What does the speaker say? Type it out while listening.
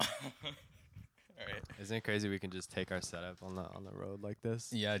Isn't it crazy we can just take our setup on the road like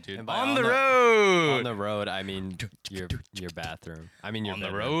this? Yeah, dude. And by On the road. On the road, I mean your bathroom. I mean your on the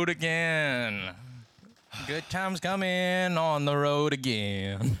bedroom. road again. Good times coming on the road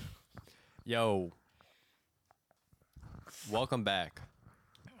again. Yo. Welcome back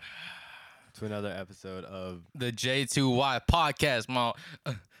to another episode of The J2Y podcast, Mo.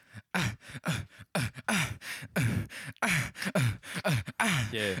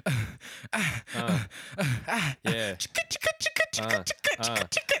 Yeah. Yeah.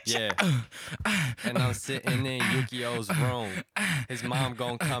 Yeah. And I'm sitting in Yukio's room. His mom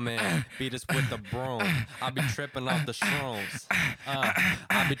gon' come in, beat us with the broom. I'll be tripping off the shrooms.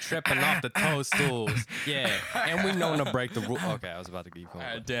 I'll be tripping off the toadstools. Yeah. And we known to break the rule. Okay, I was about to keep going.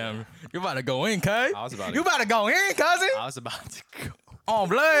 God damn. You about to go in, cuz. You about to go in, cousin. I was about to go. Oh,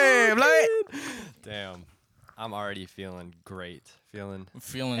 Blade. Damn. I'm already feeling great. Feeling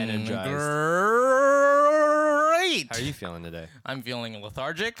energized. Great. How are you feeling today? I'm feeling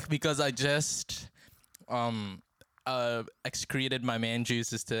lethargic because I just excreted my man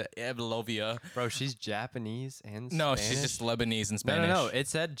juices to Evlovia. Bro, she's Japanese and No, Spanish? she's just Lebanese and Spanish. No. It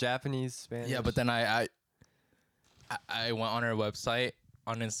said Japanese, Spanish. Yeah, but then I went on her website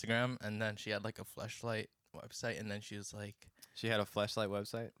on Instagram, and then she had like a fleshlight website, and then she was like, she had a fleshlight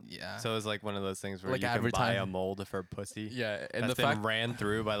website? yeah. So it was like one of those things where Like you can buy a mold of her pussy. Yeah, and that's been ran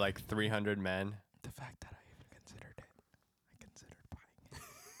through by like 300 men. The fact that I even considered it, I considered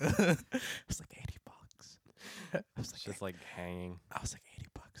buying it. It was like $80. It's just like hanging. I was like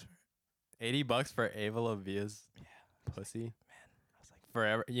 $80 $80 for for Ava Lovia's pussy? Man, I was like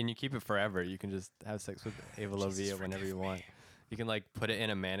Forever. And you keep it forever. You can just have sex with Ava Lovia whenever you want. You can like put it in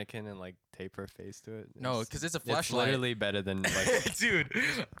a mannequin and like tape her face to it. No, because it's a fleshlight. It's literally better than like dude,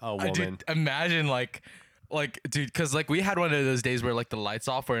 a woman. Dude, imagine like dude, because like we had one of those days where like the lights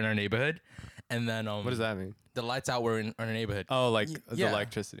off were in our neighborhood, and then what does that mean? The lights out were in our neighborhood. Oh, like the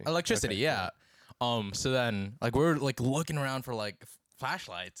electricity. Electricity, okay, yeah. So then like we're like looking around for like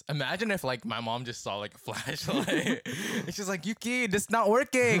flashlights. Imagine if like my mom just saw like a flashlight and she's like, Yuki, this not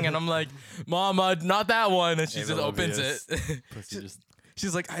working, and I'm like, Mama, not that one, and she just opens it.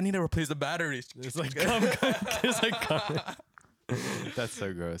 She's like, I need to replace the batteries. It's like come. It's like come. That's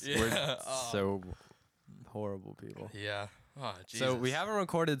so gross. Yeah. We're so horrible people. Yeah. Oh, Jesus. So we haven't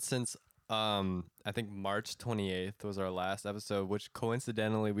recorded since I think March 28th was our last episode, which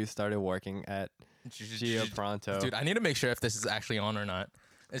coincidentally we started working at Gia Pronto. Dude, I need to make sure if this is actually on or not.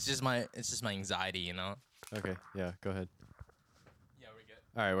 It's just my anxiety, you know. Okay, yeah, go ahead. Yeah, we're good.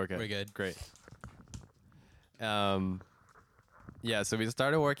 All right, we're good. We're good. Great. Yeah, so we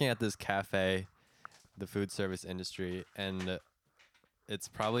started working at this cafe, the food service industry, and it's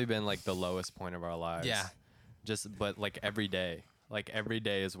probably been like the lowest point of our lives. Yeah. But like every day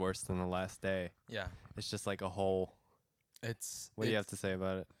is worse than the last day. Yeah. It's just like a whole. What do you have to say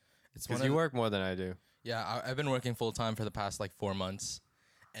about it? It's because you work more than I do. Yeah, I've been working full time for the past like 4 months,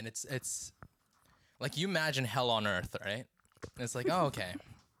 and it's like you imagine hell on earth, right? And it's like, oh, okay,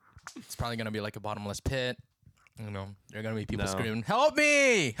 it's probably gonna be like a bottomless pit. You know, there are gonna be people screaming, "Help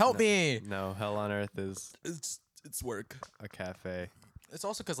me! Help me!" No, hell on earth is it's work. A cafe. It's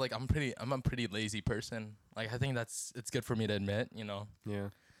also because like I'm a pretty lazy person. Like I think it's good for me to admit, you know. Yeah.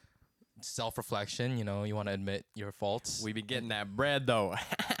 Self-reflection, you know, you want to admit your faults. We be getting that bread though.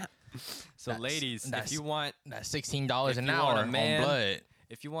 So ladies, if you want that $16 an hour on blood,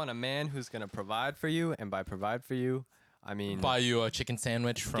 if you want a man who's gonna provide for you, and by provide for you, I mean buy you a chicken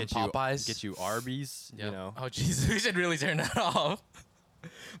sandwich from Popeyes, get you Arby's, you know. Oh Jesus, we should really turn that off.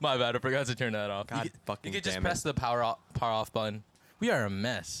 My bad, I forgot to turn that off. God fucking you could just damn press the power off button. We are a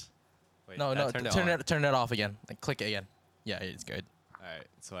mess. Wait, no, turn it off again. Like click it again. Yeah, it's good. All right,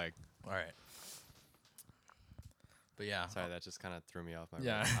 so like, all right. But yeah. Sorry, that just kind of threw me off my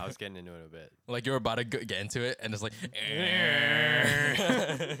Yeah. brain. I was getting into it a bit. Like you were about to get into it, and it's like.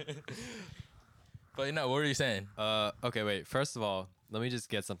 But you know, what were you saying? Okay, wait. First of all, let me just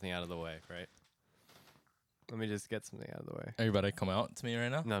get something out of the way, right? Let me just get something out of the way. Are you about to come out to me right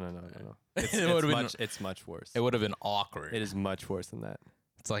now? No. It's much worse. It would have been awkward. It is much worse than that.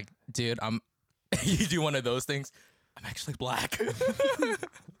 It's like, dude, you do one of those things. I'm actually black.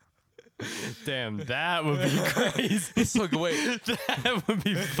 Damn, that would be crazy. It's like, wait. That would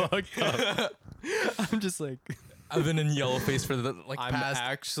be fucked up. I'm just like, I've been in yellow face for the I'm past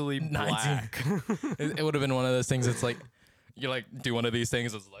actually 19. black. It would have been one of those things. It's like, you like do one of these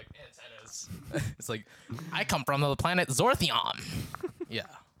things. It's like antennas. It's like, I come from the planet Zorthion. Yeah.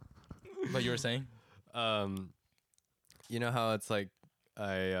 But you were saying? You know how it's like,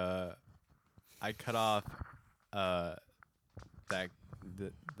 I cut off that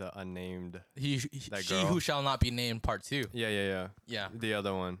the unnamed. That She girl. who shall not be named part 2. Yeah. Yeah. The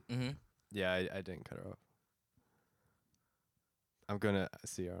other one. Mm-hmm. Yeah, I didn't cut her off. I'm gonna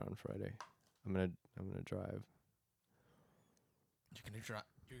see her on Friday. I'm gonna drive.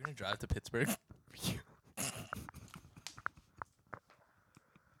 You're gonna drive to Pittsburgh.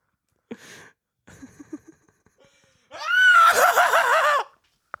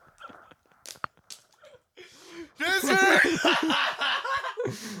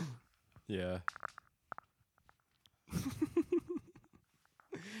 Yeah.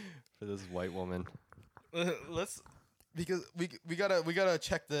 For this white woman. Let's because we gotta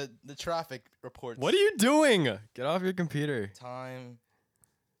check the traffic reports. What are you doing? Get off your computer. Time?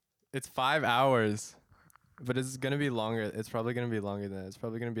 It's 5 hours. But it's gonna be longer. It's probably gonna be longer than that. It's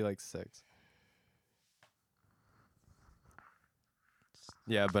probably gonna be like 6.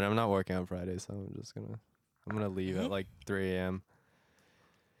 Yeah, but I'm not working on Friday, so I'm gonna leave at like 3 a.m.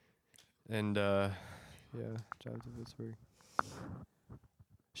 And yeah, drive to Pittsburgh.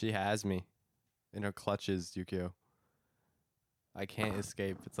 She has me in her clutches, Yukio. I can't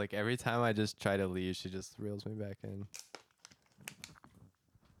escape. It's like every time I just try to leave, she just reels me back in.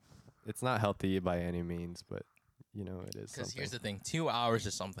 It's not healthy by any means, but you know it is. Because here's the thing: 2 hours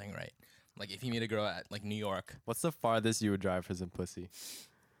is something, right? Like if you meet a girl at like New York, What's the farthest you would drive for some pussy?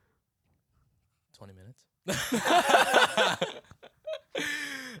 20 minutes.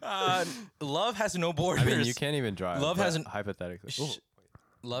 Love has no borders. I mean, you can't even drive. Love but hasn't- hypothetically.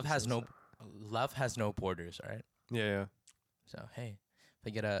 Love has no borders, all right? Yeah. So hey, if I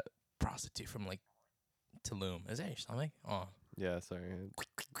get a prostitute from like Tulum, is that your stomach? Oh, Yeah, sorry.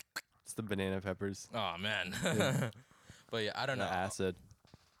 It's the banana peppers. oh man. Yeah. But yeah, I don't The know. acid.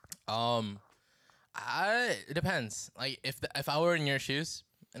 It depends. Like if I were in your shoes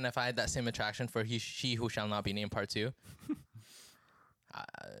and if I had that same attraction for she who shall not be named part 2.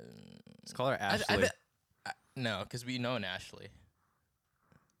 Let's call her Ashley. No, because we know an Ashley.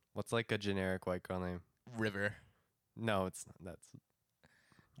 What's like a generic white girl name? River. No, it's not. That's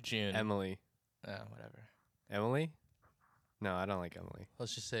June. Emily. Whatever. Emily? No, I don't like Emily.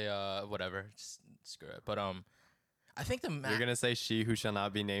 Let's just say whatever. Just screw it. But I think You're gonna say she who shall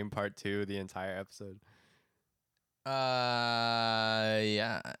not be named part 2 the entire episode.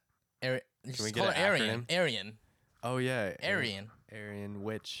 Yeah. Can Just we call get her an Arian. acronym? Arian. Oh yeah. Arian. Arian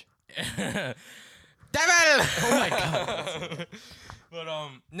witch. Devil! Oh my god. But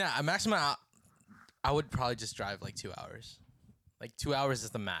nah, maximum I would probably just drive like 2 hours. Like 2 hours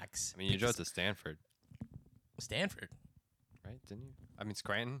is the max. I mean, you drove to Stanford, Stanford. right? Didn't you? I mean,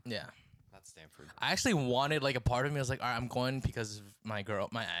 Scranton. Yeah. Not Stanford. I actually wanted, like, a part of me was like, all right, I'm going because of my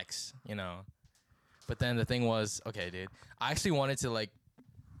ex, you know. But then the thing was, okay, dude, I actually wanted to like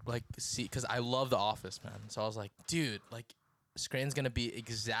see, because I love The Office, man. So I was like, dude, like, Scranton's gonna be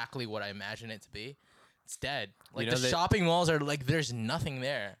exactly what I imagine it to be. It's dead. Like, You know, the shopping malls are like, there's nothing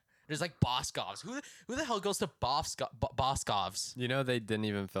there. There's like Boscov's. Who the hell goes to Boscov's? You know they didn't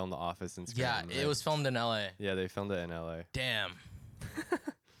even film The Office in Yeah, Scranton. it right? was filmed in LA. Yeah, they filmed it in LA. Damn.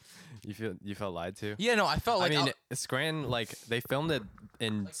 You felt lied to? Yeah, no, I felt like I mean, Scranton, like they filmed it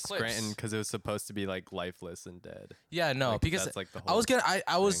in Like Scranton clips. because it was supposed to be like lifeless and dead. yeah, no, Like, because that's, like, the I was whole gonna,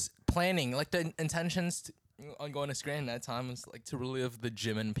 I was planning, like, the intentions on going to Scranton that time was like to relive the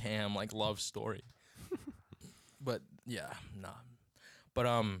Jim and Pam like love story. But yeah, nah. But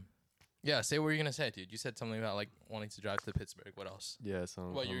yeah, say what you're gonna say, dude. You said something about like wanting to drive to Pittsburgh. What else? Yeah, so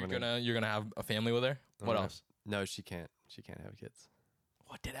What I'm you're gonna have a family with her? I'm What gonna- else? No, she can't. She can't have kids.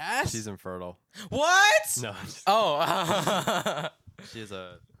 What did I ask? She's infertile. What? No, Oh. she has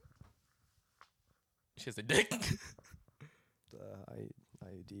a She has a dick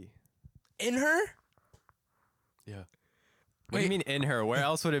IUD. in her. Yeah. What do Wait. you mean in her? Where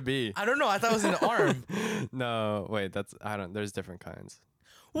else would it be? I don't know. I thought it was in the arm. No, wait. There's different kinds.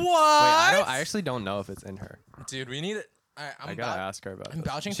 What? Wait, I actually don't know if it's in her. Dude, we need it. I gotta ask her about I'm this.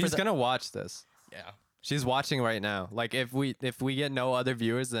 vouching for She's the- gonna watch this. Yeah. She's watching right now. Like if we get no other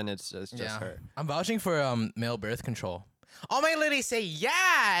viewers, then it's just her. I'm vouching for male birth control. All my ladies say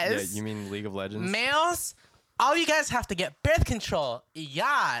yes. Yeah, you mean League of Legends? Males, all you guys have to get birth control.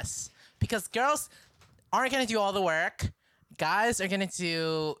 Yes. Because girls aren't going to do all the work. Guys are going to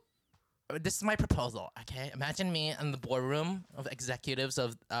do... This is my proposal, okay? Imagine me in the boardroom of executives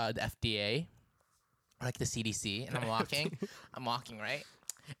of the FDA, or like the CDC, and I'm walking. I'm walking, right?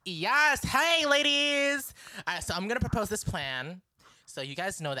 Yes. Hey, ladies. All right, so I'm going to propose this plan. So you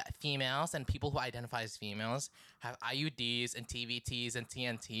guys know that females and people who identify as females have IUDs and TVTs and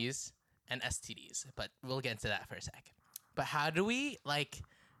TNTs and STDs. But we'll get into that for a sec. But how do we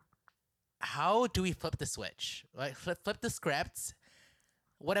flip the switch? Like flip the scripts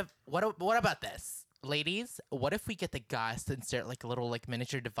what about this, ladies? What if we get the guys to insert like little like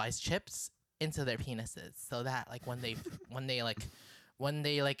miniature device chips into their penises so that like when they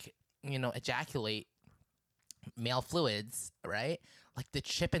ejaculate male fluids, right? Like the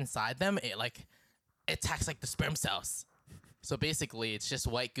chip inside them, it attacks like the sperm cells. So basically, it's just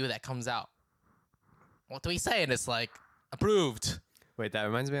white goo that comes out. What do we say? And it's like approved. Wait, that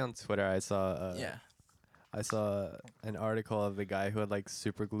reminds me on Twitter. I saw Yeah. I saw an article of the guy who had like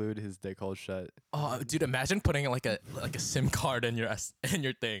super glued his dick hole shut. Oh, dude, imagine putting like a SIM card in your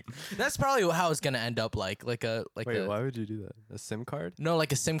thing. That's probably how it's gonna end up. Wait, why would you do that? A SIM card? No,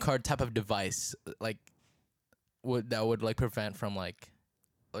 like a SIM card type of device, like would like prevent from like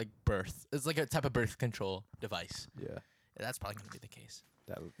birth. It's like a type of birth control device. Yeah. That's probably gonna be the case.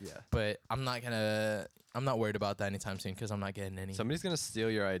 Yeah. But I'm not worried about that anytime soon because I'm not getting any. Somebody's gonna steal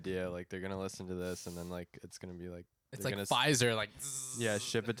your idea. Like they're gonna listen to this, and then like it's gonna be like It's they're like gonna Pfizer, like yeah,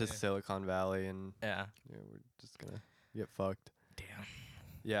 ship it to Silicon Valley, and yeah. we're just gonna get fucked. Damn.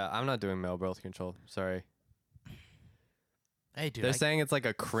 Yeah, I'm not doing male birth control. Sorry. Hey, dude. They're saying it's like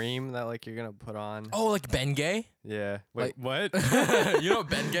a cream that like you're gonna put on. Oh, like Bengay? Yeah. Wait, what? You know what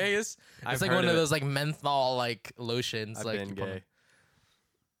Bengay is? I've It's like heard one of it. those like menthol like lotions. I've like been you put on- gay.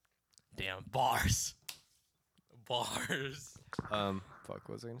 Damn, bars. Fuck. What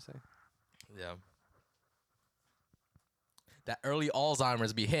was I gonna say? Yeah. That early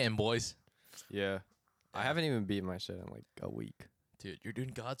Alzheimer's be hitting, boys. Yeah. I haven't even beat my shit in like a week. Dude, you're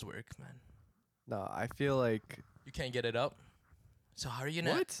doing God's work, man. No, I feel like You can't get it up. So how are you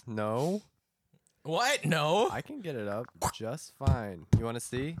gonna? what? No, What? No. I can get it up just fine. You want to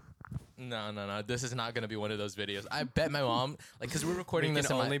see? No. This is not gonna be one of those videos. I bet my mom, like, cause we're We recording can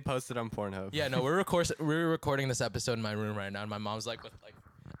this. only post it on Pornhub. Yeah, no, we're recording this episode in my room right now, and my mom's like with like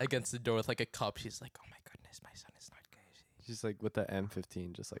against the door with like a cup. She's like, "Oh my goodness, my son is not gay." She's like with the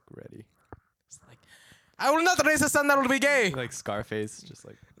M15, just like ready. She's like, "I will not raise a son that will be gay." Like Scarface, just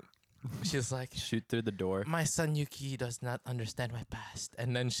like She's like, shoot through the door. "My son Yuki does not understand my past."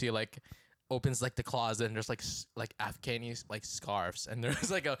 And then she like opens like the closet and there's like Afghani like scarves, and there's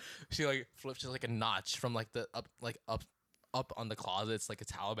like she like flips just like a notch from like the up on the closet. It's like a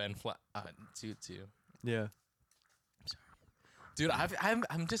Taliban too. Yeah. Dude,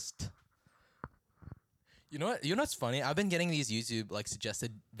 I'm just. You know what's funny? I've been getting these YouTube like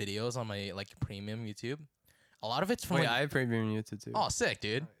suggested videos on my like premium YouTube. A lot of it's from Wait, like, I have premium YouTube too. oh, sick,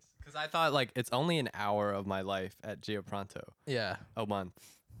 dude. Because I thought like it's only an hour of my life at Geopronto Yeah, a month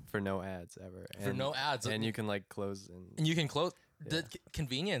for no ads ever. for no ads, And you can like close and you can close the Yeah.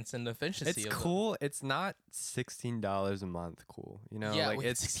 convenience and efficiency. It's of cool. It's not $16 a month. Cool, you know. Yeah, like wait,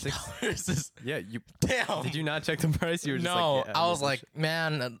 it's $60 is Yeah, you damn. did you not check the price? You were just No, like, yeah, I was this is like,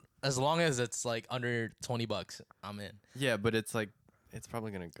 man, as long as it's like under $20, I'm in. yeah, but it's like it's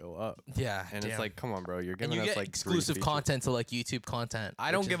probably gonna go up, Yeah, and damn. it's like, come on, bro, you're and giving you us get like exclusive content to like YouTube content.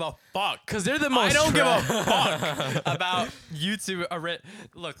 I don't give a fuck. Cause they're the most. I don't give a fuck fuck about YouTube.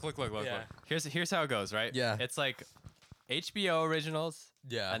 Look. Yeah. Here's how it goes, right? Yeah. It's like HBO originals,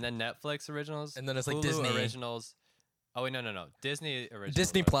 Yeah, and then Netflix originals, And then it's like Hulu Disney. originals. Oh wait, no, Disney originals.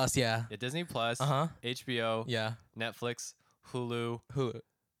 Disney Plus. Yeah. Yeah, Disney Plus. HBO. Yeah. Netflix, Hulu, Who?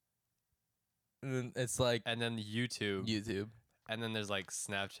 It's like and then YouTube. YouTube. And then there's like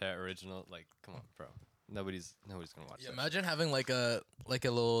Snapchat original. Like, come on, bro. Nobody's gonna watch Yeah, that. imagine having like a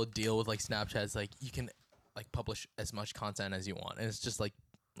little deal with like Snapchat. It's like you can like publish as much content as you want, and it's just like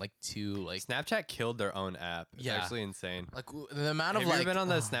two like Snapchat killed their own app. It's Yeah. actually insane. the amount Have of you like ever been on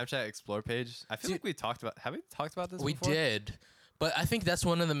the Snapchat Explore page? I feel Dude. like we talked about. Have we talked about this? we before? did, but I think that's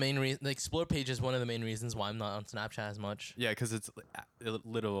one of the main reasons. The Explore page is one of the main reasons why I'm not on Snapchat as much. Yeah, because it's a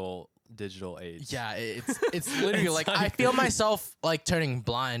literal digital age. Yeah, it's literally It's like I like- feel myself like turning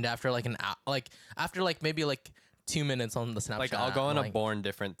blind after like an hour, after maybe 2 minutes on the Snapchat. Like I'll go on a like, born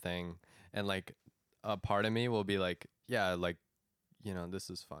different thing, and like a part of me will be like, yeah, like, you know, this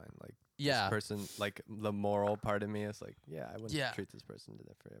is fine. Like yeah, this person, like the moral part of me is like, yeah, I wouldn't Yeah. treat this person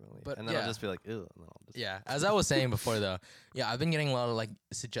differently. But and then yeah. I'll just be like, ew, and then I'll just Yeah, as I was saying before, though, yeah, I've been getting a lot of like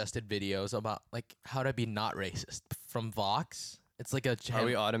suggested videos about like how to be not racist from Vox. It's like a Are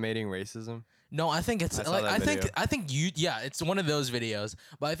we automating racism? no, I think it's I saw like that video. I think you it's one of those videos,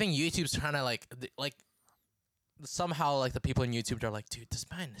 but I think YouTube's trying to like somehow like the people in YouTube are like, dude, this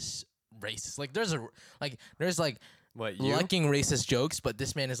man is racist. Like there's What you? liking racist jokes, but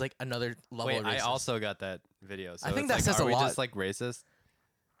this man is like another level. Wait, of I racist. also got that video. So I think it's that like, says are a we lot. just like racist?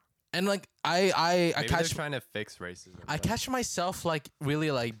 and like Maybe I they're catch trying to fix racism. I but- catch myself like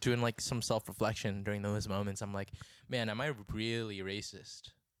really like doing like some self-reflection during those moments. I'm like, man, am I really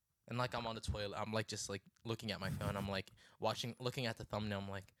racist? and like I'm on the toilet. I'm like just like looking at my phone. I'm like looking at the thumbnail. I'm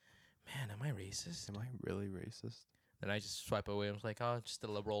like, man, am I racist? Am I really racist? Then I just swipe away. I was like, oh, just the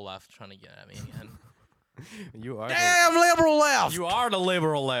liberal left trying to get at me again. You are. Damn liberal left. You are the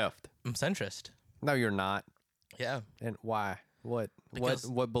liberal left. I'm centrist. No, you're not. Yeah. And why? Because-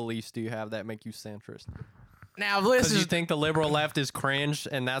 What beliefs do you have that make you centrist? Now this Because is you think the liberal left is cringe,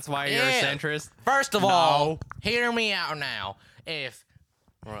 and that's why you're a centrist. First of all, hear me out now.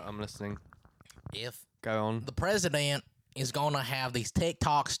 All right, I'm listening. If Go on. the president is gonna have these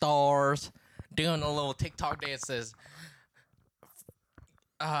TikTok stars doing a little TikTok dances.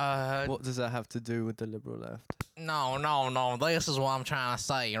 What does that have to do with the liberal left? No. This is what I'm trying to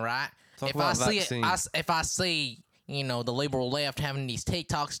say, right? Talk about vaccines. If I see, the liberal left having these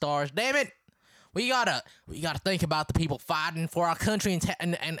TikTok stars, damn it, we gotta think about the people fighting for our country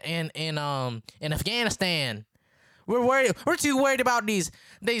in Afghanistan. We're too worried about these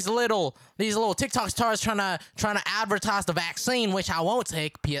little TikTok stars trying to advertise the vaccine, which I won't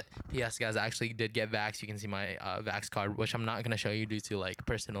take. P.S. guys, I actually did get vax. You can see my vax card, which I'm not gonna show you due to like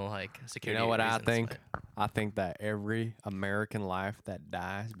personal security. You know what reasons, I think? I think that every American life that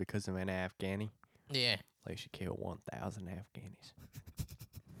dies because of an Afghani, Yeah. they should kill 1,000 Afghanis.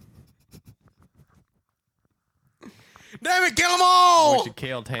 Damn it, kill them all! We should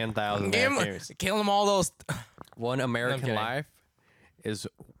kill 10,000 Afghanis. Kill them all those. One American kidding. life is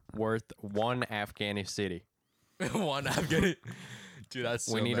worth one Afghani city. One Afghani. Dude, that's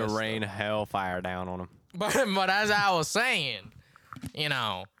so We need to messed rain up. hellfire down on them. But as I was saying,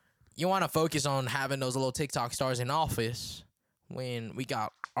 you want to focus on having those little TikTok stars in office when we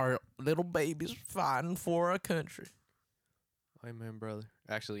got our little babies fighting for our country. Amen, brother.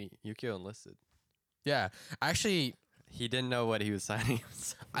 Actually, Yukio enlisted. Yeah, actually, He didn't know what he was signing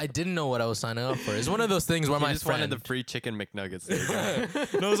himself. I didn't know what I was signing up for. It's one of those things where He my just friend. wanted the free chicken McNuggets. There you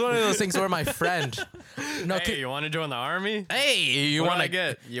go. No, it's one of those things where my friend. No, Hey, you want to join the army? hey, you What want do I to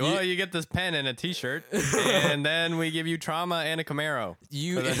get? You get this pen and a T-shirt, and then we give you trauma and a Camaro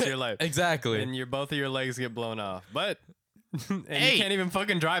for the rest of your life. Exactly. And both of your legs get blown off. But and Hey. you can't even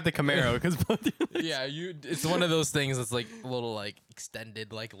fucking drive the Camaro because both your legs. Yeah, it's one of those things that's like a little like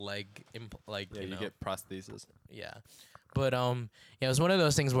extended like leg Yeah, you get prosthesis. yeah. But yeah, it was one of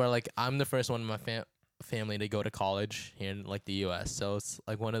those things where like I'm the first one in my family to go to college here in like the US. So it's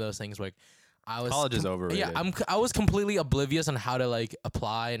like one of those things where I was College is overrated. Yeah, I was completely oblivious on how to like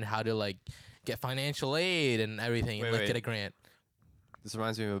apply and how to like get financial aid and everything and like get a grant. This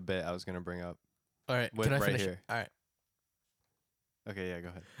reminds me of a bit I was gonna bring up. All right, With can I right finish? here. All right. Okay, yeah, go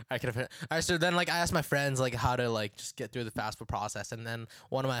ahead. I can finish. All right, so then like I asked my friends like how to like just get through the FAFSA process, and then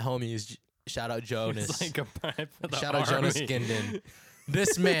one of my homies, shout out Jonas, It's like a pride for the shout out Jonas army. Skinden.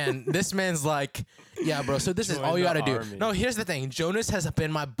 This man's like, yeah, bro. So this is Join all you the gotta do. army. No, here's the thing. Jonas has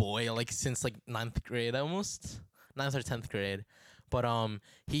been my boy like since like 9th grade, almost 9th or 10th grade. But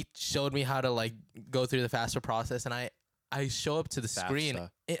he showed me how to like go through the FAFSA process, and I show up to the screen.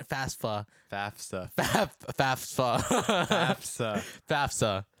 FAFSA. FAFSA. FAFSA. FAFSA.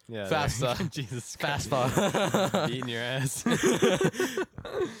 FAFSA. Yeah. FAFSA. Jesus Christ. FAFSA. Beating your ass.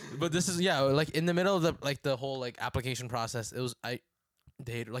 But this is like in the middle of the whole like application process.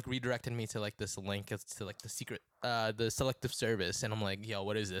 They like redirected me to like this link to like the selective service, and I'm like, yo,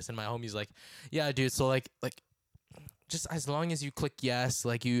 what is this? And my homie's like, yeah, dude. So like just as long as you click yes,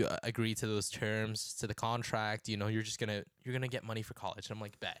 like you agree to those terms to the contract, you're gonna get money for college. And I'm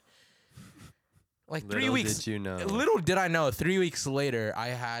like, bet. Like 3 Little weeks. did you know. Little did I know. 3 weeks later,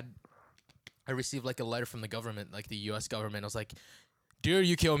 I received like a letter from the government, like the U.S. government. I was like, "Dear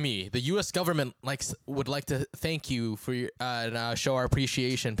Yukio me, the U.S. government would like to thank you for your and show our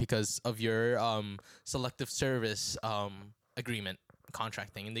appreciation because of your selective service agreement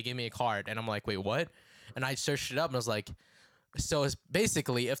contract thing." And they gave me a card, and I'm like, "Wait, what?" And I searched it up, and I was like, "So it's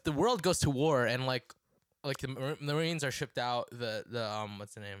basically if the world goes to war and like the Marines are shipped out, the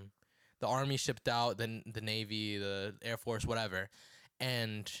what's the name?" The Army shipped out, then the Navy, the Air Force, whatever,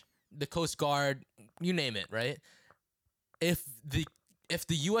 and the Coast Guard, you name it, right? If the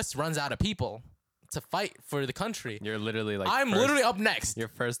U.S. runs out of people to fight for the country, You're literally like. I'm literally up next. You're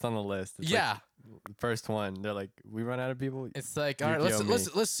first on the list. It's Yeah, like first one. They're like, we run out of people. it's like all right, Yukio me.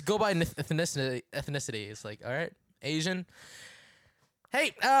 let's go by ethnicity. It's like all right, Asian.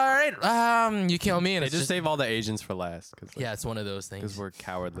 Hey, all right, you kill me, and They it's just save all the Asians for last. yeah, it's one of those things. Because we're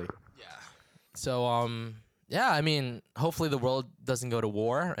cowardly. Yeah. So yeah, I mean, hopefully the world doesn't go to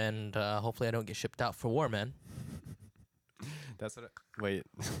war, and hopefully I don't get shipped out for war, man. That's what. Wait.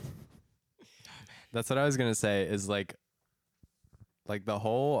 That's what I was gonna say. Is like the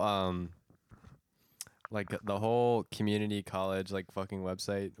whole like the whole community college like fucking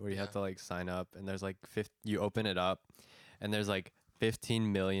website where you have Yeah. to like sign up, and there's like you open it up, and there's like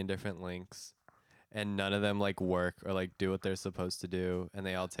 15 million different links, and none of them like work or like do what they're supposed to do, and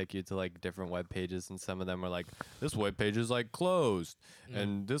they all take you to like different web pages, and some of them are like, this web page is like closed,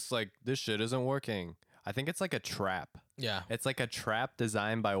 and this shit isn't working. I think it's like a trap. Yeah. It's like a trap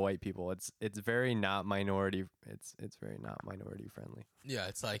designed by white people. It's very not minority. It's very not minority friendly. Yeah,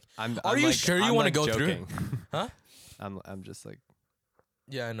 it's like, Are you sure you wanna go through? Huh? I'm just like,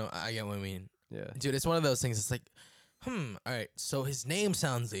 yeah, no, I get what you mean. yeah. Dude, it's one of those things. It's like, all right, so his name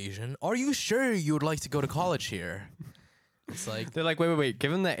sounds Asian. Are you sure you would like to go to college here? It's like, They're like, wait.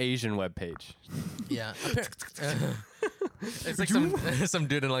 Give him the Asian webpage. yeah. It's like some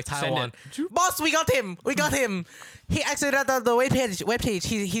dude in like Send Taiwan. it. Boss, we got him. He exited the webpage.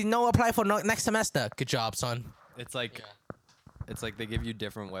 He no apply for next semester. Good job, son. It's like, it's like they give you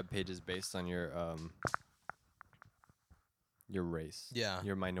different web pages based on your race. Yeah.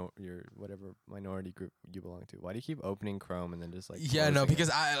 Your whatever minority group you belong to. Why do you keep opening Chrome and then just like? Yeah, no, closing because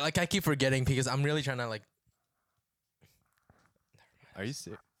it? I keep forgetting because I'm really trying to like. Are you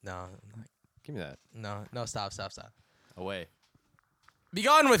serious? No, Give me that. no, stop. Away. Be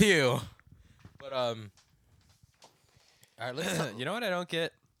gone with you. But all right, let's You know what I don't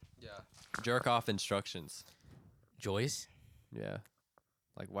get? yeah. Jerk off instructions. Joyce, Yeah.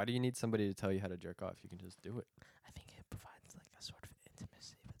 Like, why do you need somebody to tell you how to jerk off? You can just do it. I think it provides like a sort of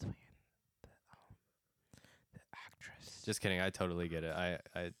intimacy between the actress. Just kidding. I totally get it. I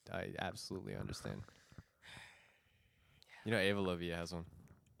absolutely understand. You know, Ava Lovia has one.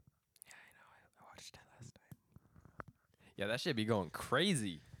 Yeah, I know. I watched that last night. Yeah, that shit be going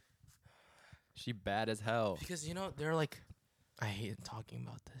crazy. She bad as hell. Because they're like, I hate talking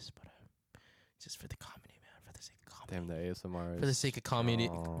about this, but just for the comedy, man, for the sake of comedy. Damn, the ASMR. For the sake of comedy,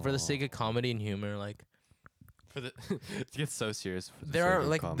 for the sake of comedy and humor, like for the it gets so serious. For the there sake are of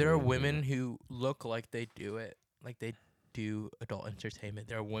like comedy there are and women humor. who look like they do it, like they do adult entertainment.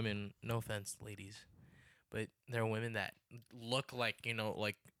 There are women, no offense, ladies, but there are women that look like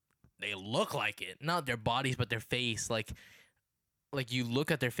like they look like it, not their bodies, but their face. Like you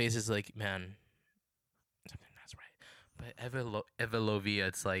look at their faces, like man, something that's right. But Eva Lovia,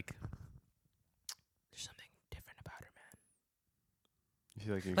 it's like there's something different about her, man. You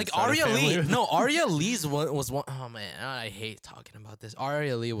feel like you Like could start a Aria family Lee. with No, Aria Lee's was one. Oh man, I hate talking about this.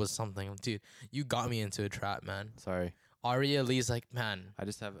 Aria Lee was something, dude. You got me into a trap, man. Sorry. Aria Lee's like, man. I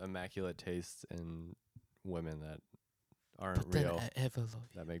just have immaculate taste in women that aren't But then real, Eva Lovia.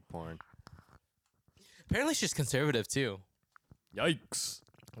 that make porn. Apparently she's conservative too. Yikes.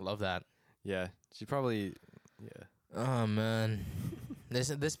 I love that. Yeah, she probably. Yeah. Oh man, this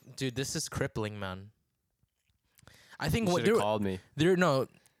dude, this is crippling, man. I think You what should have they're called me no,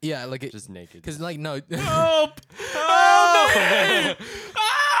 yeah, like it, just naked. cause like no. Help!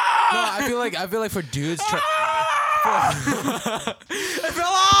 No, I feel like for dudes. It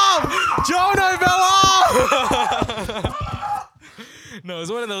fell off! Jonah, it fell off! No,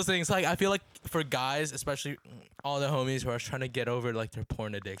 it's one of those things. Like, I feel like for guys, especially all the homies who are trying to get over like their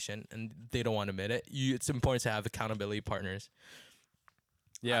porn addiction and they don't want to admit it, it's important to have accountability partners.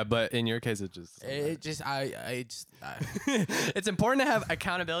 Yeah, but in your case, I it's important to have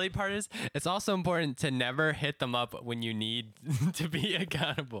accountability partners. It's also important to never hit them up when you need to be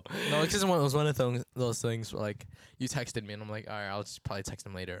accountable. No, because it was one of those things where, like, you texted me and I'm like, all right, I'll just probably text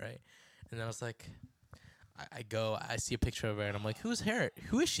him later, right? And then I was like, I see a picture of her and I'm like, who is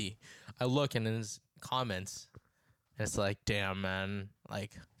she? I look and in his comments, and it's like, damn, man,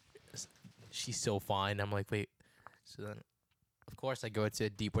 like, she's so fine. I'm like, wait. So then, of course, I go into a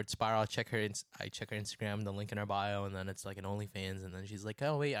deepward spiral. I check her Instagram, the link in her bio, and then it's like an OnlyFans. And then she's like,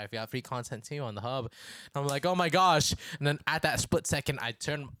 "Oh wait, I've got free content too on the hub." And I'm like, "Oh my gosh!" And then at that split second,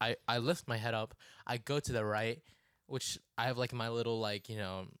 I lift my head up. I go to the right, which I have like my little like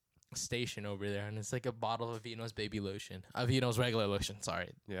station over there, and it's like a bottle of Aveeno's baby lotion, Aveeno's regular lotion. Sorry.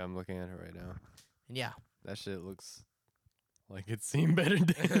 Yeah, I'm looking at her right now. And yeah, That shit looks like it's seen better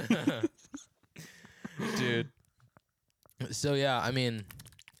days. dude. So yeah, I mean,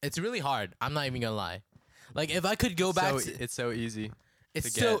 it's really hard. I'm not even gonna lie. Like if I could go back, it's so easy.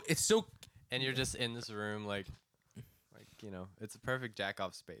 it's to so And you're just in this room, like it's a perfect jack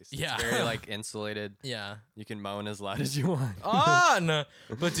off space. Yeah. It's very like insulated. yeah. You can moan as loud as you want. Oh no!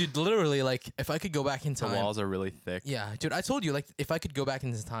 But dude, literally, like if I could go back in The time, walls are really thick. yeah, dude, I told you, like if I could go back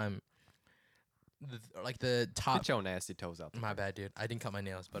into time, the top. Get your nasty toes out. My bad, dude. I didn't cut my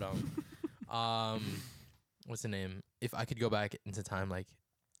nails, but what's the name? If I could go back into time, like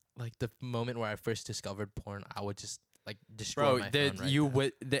the moment where I first discovered porn, I would just like destroy Bro, my phone right you now.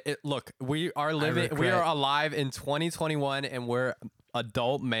 would look. We are living. We are regret- alive in 2021, and we're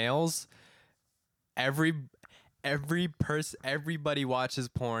adult males. Everybody watches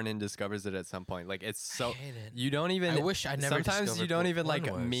porn and discovers it at some point. Like it's so hate it. you don't even. I wish I never Sometimes you discovered don't what even porn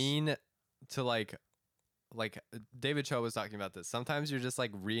like was. mean to like David Cho was talking about this. Sometimes you're just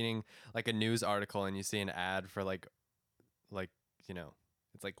like reading like a news article and you see an ad for like you know.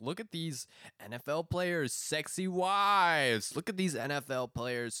 It's like, look at these NFL players, sexy wives. Look at these NFL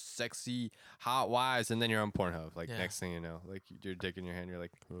players, sexy, hot wives. And then you're on Pornhub. Like, Yeah. next thing you know, like, your dick in your hand, you're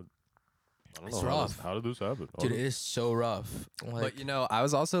like, I don't It's know rough. how did this happen? Dude, it is so rough. Like, But, you know, I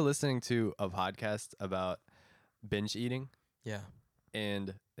was also listening to a podcast about binge eating. yeah.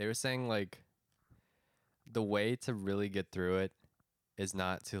 And they were saying, like, the way to really get through it is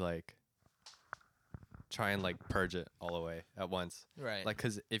not to, like, try and like purge it all away at once. Right. Like,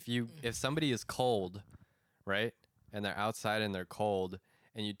 cause if somebody is cold, right, and they're outside and they're cold,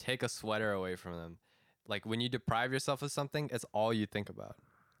 and you take a sweater away from them, like when you deprive yourself of something, it's all you think about.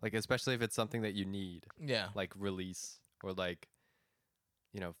 Like especially if it's something that you need, yeah. like release or like,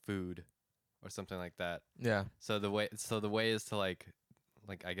 you know, food or something like that. Yeah. So the way is to like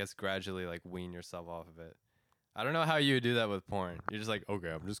I guess gradually like wean yourself off of it. I don't know how you would do that with porn. You're just like,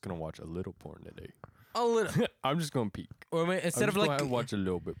 okay, I'm just gonna watch a little porn today. A little. I'm just gonna peek. Or instead of like watch a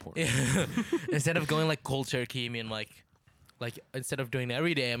little bit porn. instead of going like cold turkey, I mean like instead of doing it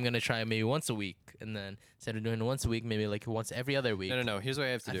every day, I'm gonna try maybe once a week, and then instead of doing it once a week, maybe like once every other week. No. Here's what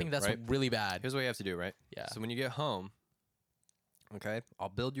I have to do. I think that's right? really bad. Here's what you have to do, right? Yeah. So when you get home, okay, I'll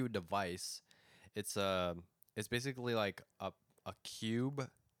build you a device. It's basically like a cube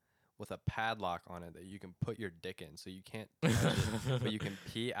with a padlock on it that you can put your dick in, so you can't touch it, but you can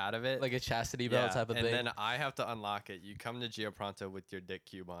pee out of it. Like a chastity belt type of thing. And then I have to unlock it. You come to Gio Pronto with your dick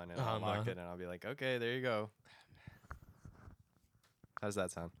cube on, and I'll unlock it, and I'll be like, okay, there you go. How does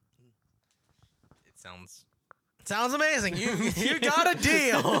that sound? It sounds amazing. You got a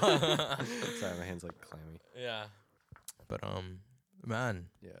deal. Sorry, my hand's like clammy. Yeah. But man,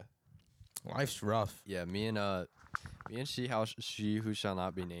 Yeah. life's rough. Yeah, me and she who shall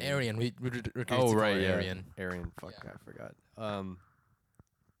not be named. Arian, we recruited to Oh call right, her yeah. Arian. Arian, fuck, Yeah. I forgot.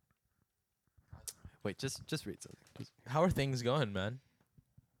 Wait, just read something. How are things going, man?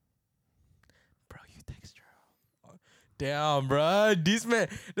 Bro, you text her. Damn, bro. This man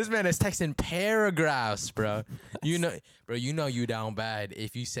is texting paragraphs, bro. You know you down bad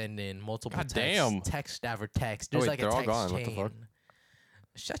if you send in multiple God texts. damn. Text after text. Oh, There's wait, like they're a all text gone. What the chain. fuck?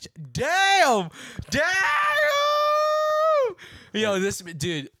 Shut your damn! Yo, this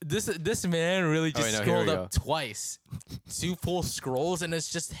man really just wait, no, here scrolled we up twice. 2 full scrolls, and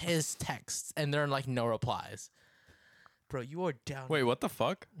it's just his texts, and there are like no replies. Bro, you are down. Wait, what the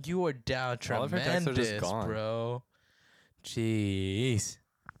fuck? You are down All of her texts are just tremendous, gone. bro. Jeez.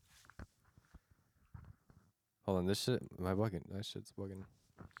 Hold on, this shit, that shit's bugging.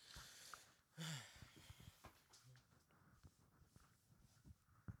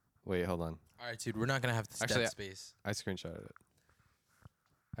 Wait, hold on. All right, dude, we're not gonna have the Actually, stat space. I screenshotted it.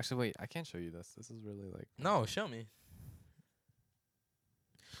 Actually, wait, I can't show you this. This is really like. No, show me.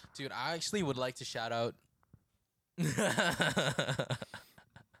 Dude, I actually would like to shout out.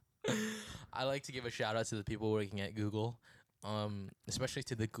 I like to give a shout out to the people working at Google, especially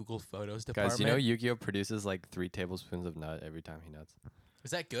to the Google Photos department. Guys, you know Yukio produces like 3 tablespoons of nut every time he nuts.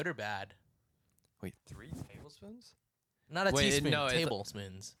 Is that good or bad? Wait, 3 tablespoons? Not a Wait, teaspoon. no, it's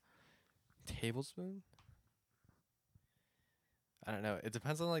tablespoons. Tablespoon? I don't know. It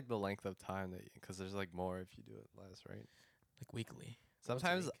depends on like the length of time that, because there's like more if you do it less, right? Like weekly.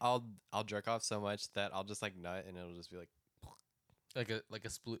 Sometimes week. I'll jerk off so much that I'll just like nut and it'll just be like like a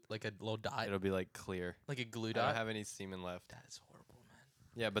little dot. it'll be like clear. Like a glue I dot. don't have any semen left. That is horrible, man.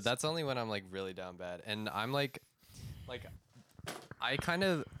 Yeah, but that's only when I'm like really down bad, and I'm like I kind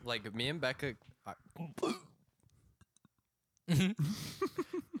of like me and Becca.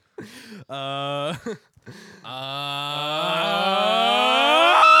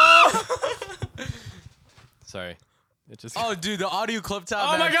 Sorry. It just. Oh, dude, the audio clipped out.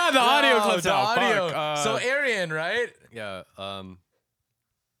 Oh man. my God, the audio clipped the out. Audio. Fuck. So Arian, right? Yeah. Did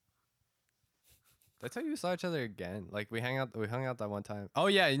I tell you we saw each other again? Like we hung out that one time. Oh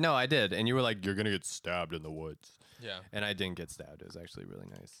yeah, no, I did. And you were like, "You're gonna get stabbed in the woods." Yeah. And I didn't get stabbed. It was actually really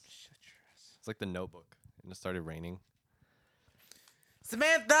nice. Shut your ass. It's like The Notebook, and it started raining.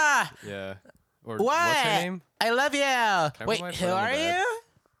 Samantha. Yeah. Or What? what's her name? I love you. I put Wait, my who foot on the are bed? you?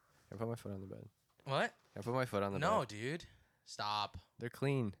 Can I put my foot on the bed? What? Can I put my foot on the bed? No, dude. Stop. They're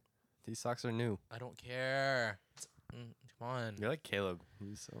clean. These socks are new. I don't care. Come on. You're like Caleb.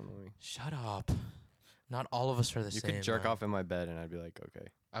 He's so annoying. Shut up. Not all of us are the You same. could jerk man. off in my bed, and I'd be like, okay.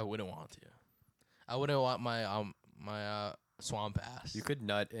 I wouldn't want to. I wouldn't want my swamp ass. You could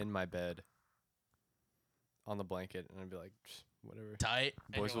nut in my bed on the blanket, and I'd be like, whatever. tight.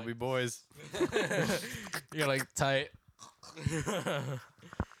 Boys will be boys. You're like tight.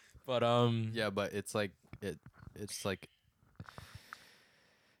 But Yeah, but it's like it's like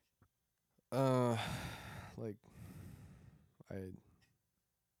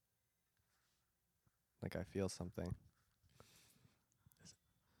like I feel something.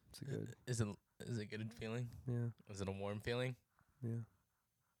 It's a good. is it a good feeling? Yeah. Is it a warm feeling? Yeah.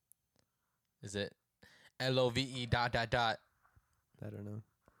 Is it LOVE dot dot dot? I don't know.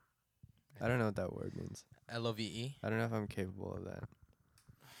 I don't know what that word means. LOVE? I don't know if I'm capable of that.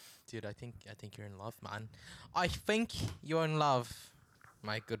 Dude, I think you're in love, man. I think you're in love.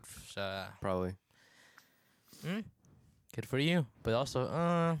 My good sir. Probably. Good for you. But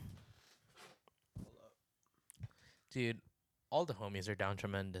also, dude, all the homies are down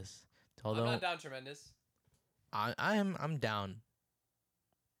tremendous. Although down tremendous. I'm down.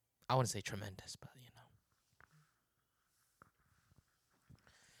 I wouldn't say tremendous, but you know.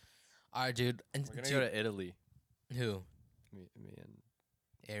 Alright, dude. And We're gonna go to Italy. who? Me and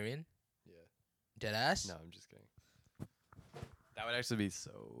Arian? yeah. Deadass? No, I'm just kidding. That would actually be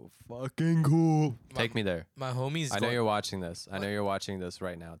so fucking cool. Take me there. My homie's I know you're watching this. I know you're watching this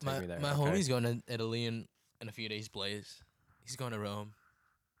right now. Take me there. My okay? homie's going to Italy in a few days, Blaze. He's going to Rome.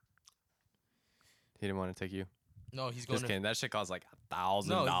 He didn't want to take you. No, he's going Just kidding. That shit costs like $1,000.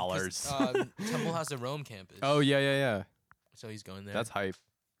 No, 'cause, Temple has a Rome campus. Oh yeah. So he's going there. That's hype.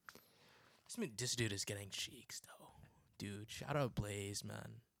 This dude is getting cheeks though. Dude, shout out Blaze,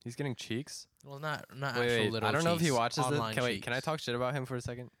 man. He's getting cheeks. Well, not Wait, actual little I don't know if he cheeks, watches this. online Can cheeks. I talk shit about him for a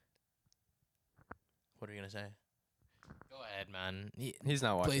second? What are you gonna say? Go ahead, man. He's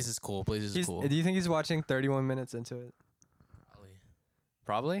not watching. Blaze is cool. Blaze is cool. Do you think he's watching 31 minutes into it? Probably.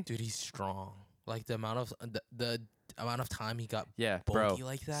 Probably. Dude, he's strong. Like the amount of the amount of time he got Yeah, bulky bro.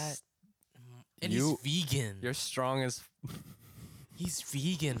 like that. And You- he's vegan. You're strong as. He's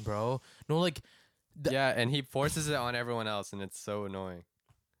vegan, bro. No, like Yeah, and he forces it on everyone else, and it's so annoying.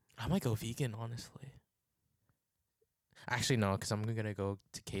 I might go vegan, honestly. Actually, no, because I'm gonna go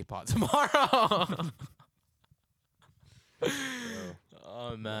to K-pop tomorrow.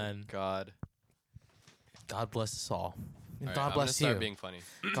 Oh man, God. God bless us all. And All right, God I'm gonna bless start you. being funny.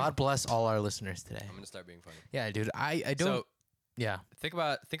 God bless all our listeners today. I'm gonna start being funny. Yeah, dude. I don't. So Yeah. think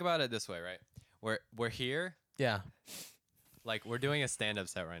about it this way, right? We're here, Yeah. like we're doing a stand-up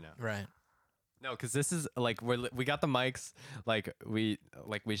set right now. Right. No, because this is like we got the mics, like we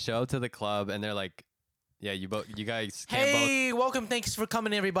show up to the club, and they're like, yeah, you guys can't both. Hey, welcome. Thanks for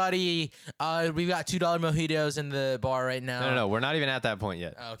coming, everybody. We've got $2 mojitos in the bar right now. No, we're not even at that point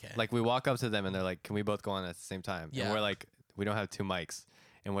yet. Okay. Like we walk up to them and they're like, "Can we both go on at the same time?" Yeah. And we're like, "We don't have two mics,"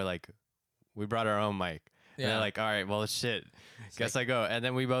 and we're like, "We brought our own mic." And they're like, "All right, well, shit. Guess I go." And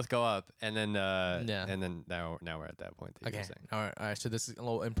then we both go up, and then Yeah. and then now we're at that point. That Okay. you're saying. All right. So this is a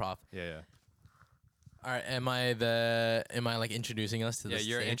little improv. Yeah. All right. Am I like introducing us to Yeah, the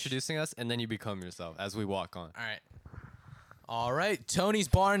you're stage? introducing us, and then you become yourself as we walk on. All right. All right. Tony's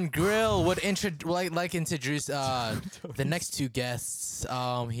Bar and Grill would introduce the next two guests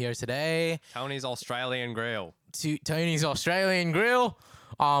here today. Tony's Australian Grail. Tony's Australian Grill.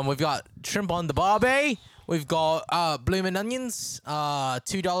 We've got shrimp on the barbie. We've got bloomin' onions,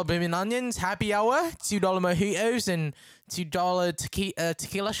 $2 bloomin' onions, happy hour, $2 mojitos, and $2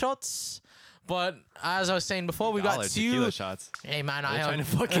 tequila shots. But as I was saying before, we got two tequila shots. Hey man, They're I trying to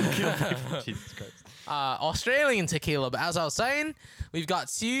fucking kill people. Jesus Christ. Australian tequila. But as I was saying, we've got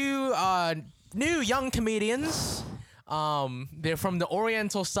two new young comedians. They're from the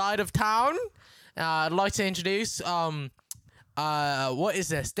Oriental side of town. I'd like to introduce. What is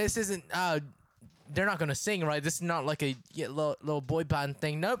this? This isn't. They're not gonna sing, right? This is not like a little boy band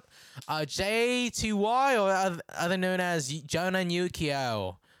thing. Nope. J2Y, or other known as Jonah and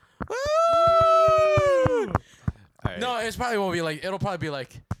Yukio. Woo! Right. No, it's probably won't be like. It'll probably be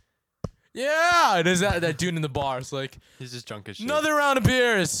like. Yeah, there's that dude in the bar. It's like He's just drunk as shit. another round of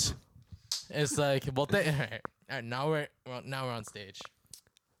beers. It's like, well, all right, now we're on stage.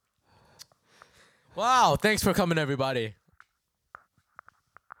 Wow, thanks for coming, everybody.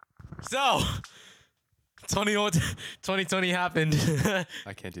 So, 2020 happened.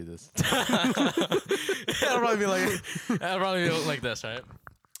 I can't do this. It'll probably be like this, right?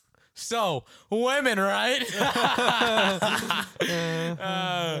 So, women, right?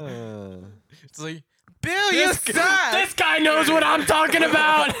 It's like, Bill, you suck. This guy knows what I'm talking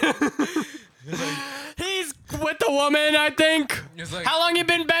about. He's with the woman, I think. It's like, How long you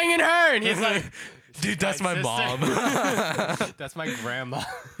been banging her? And he's like, Dude, that's my mom. That's my grandma.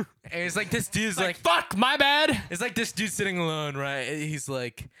 And it's like this dude's like, fuck, my bad. it's like this dude sitting alone, right? And he's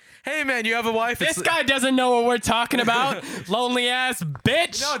like, hey man, you have a wife? This It's guy doesn't know what we're talking about. Lonely ass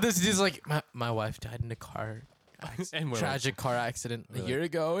bitch. no, this dude's like, my wife died in a car, And we're like, tragic car accident a year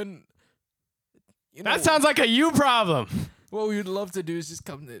ago, and you know, that sounds like a you problem. what we would love to do is just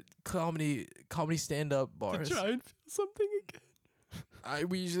come to comedy stand up bars. Try and feel something again.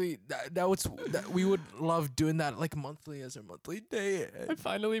 We usually we would love doing that like monthly as our monthly day. I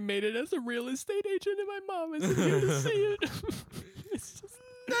finally made it as a real estate agent, and my mom isn't here to see it. It's just,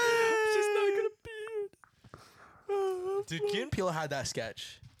 she's not gonna be it. Dude, Key and Peele had that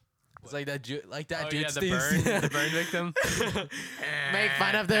sketch. It's like that, Oh dude. yeah, the burn victim. Make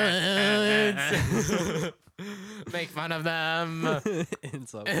fun of them. Make fun of them.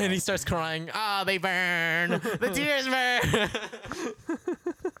 And he starts crying. Ah, they burn. The tears burn.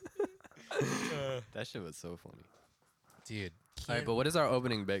 That shit was so funny. Dude. All right, but what is our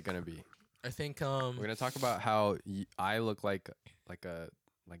opening bit gonna be? I think We're gonna talk about how I look like a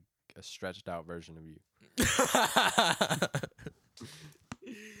stretched out version of you.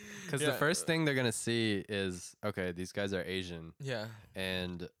 Because the first thing they're gonna see is, okay, these guys are Asian, yeah.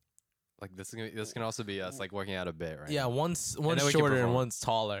 and like this can also be us like working out a bit, right? Yeah, one's then we can shorter and perform. one's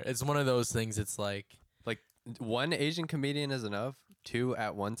taller. It's one of those things. It's like One Asian comedian is enough. Two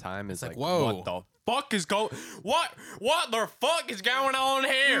at one time is like, like, whoa. what the fuck is going? What the fuck is going on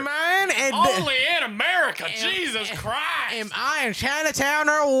here? man, and Only in America, Jesus Christ! am I in Chinatown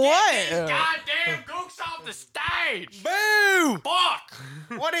or what? Get these goddamn gooks off the stage! Boo! Fuck!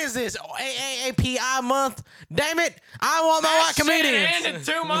 What is this? AAPI month? Damn it! I want my white That shit comedians. ended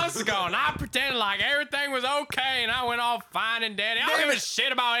 2 months ago, and I pretended like everything was okay, and I went all fine and dandy. I don't give a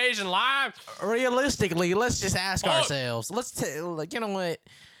shit about Asian lives. Realistically, let's just ask Fuck. ourselves. You know what?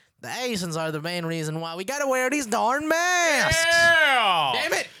 The Asians are the main reason why we gotta wear these darn masks. Yeah!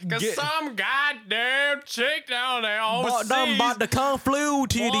 Damn it! Cause some goddamn chick down there Done bought the Kung Flu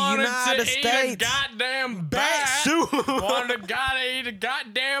to the United Eat a States. goddamn Bat bat. suit. Wanted to eat a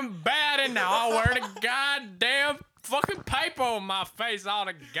goddamn bat, and now I wear the goddamn fucking paper on my face all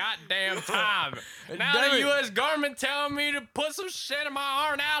the goddamn time. Now Damn the it. U.S. government telling me to put some shit in my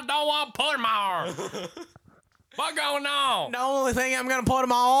arm. Now I don't want to put in my arm. What going on? The only thing I'm gonna put in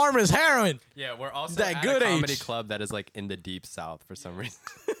my arm is heroin. Yeah, we're also That at good a comedy age. club that is like in the deep south for some reason.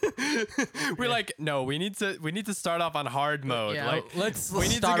 We're like, no, we need to start off on hard mode. Yeah, like, let's we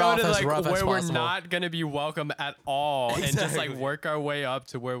need to start go off to as like rough as where we're possible. not gonna be welcome at all, and just like Exactly. work our way up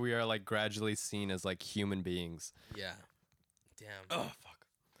to where we are like gradually seen as like human beings. Yeah. Damn. Oh fuck.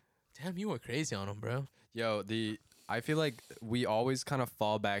 Damn, you went crazy on him, bro. Yo, I feel like we always kind of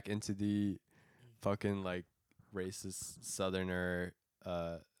fall back into the fucking like racist southerner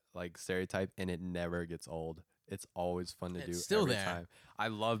like stereotype, and it never gets old. It's always fun to do still every there. time. I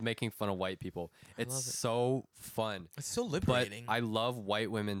love making fun of white people. It's love it. so fun. It's so But liberating. I love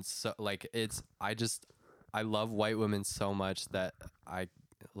white women so like I love white women so much that I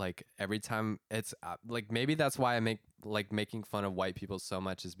like every time it's like maybe that's why I make like making fun of white people so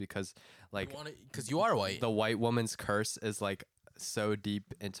much is because like because you are white. the white woman's curse is like so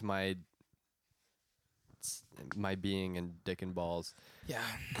deep into my being and dick and balls. Yeah.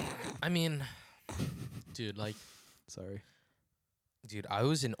 I mean, dude, Sorry. dude, I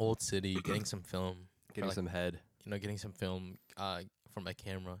was in Old City getting some film. Getting like, some head. getting some film for my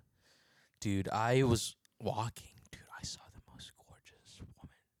camera. Dude, I was walking. Dude, I saw the most gorgeous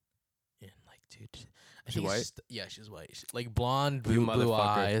woman in dude. I She think it's white? just- yeah, she's white. Like blonde, You blue motherfucker.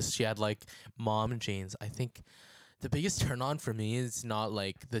 eyes. She had mom jeans. I think the biggest turn on for me is not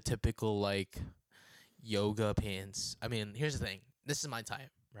the typical yoga pants. I mean, here's the thing. This is my type,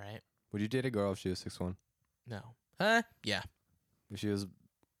 right? Would you date a girl if she was 6'1"? No. Huh? Yeah. If she was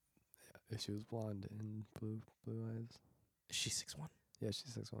blonde and blue eyes. She's 6'1". Yeah,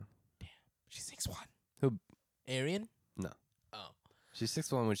 she's 6'1". She's 6'1". Who? Arian? No. Oh. She's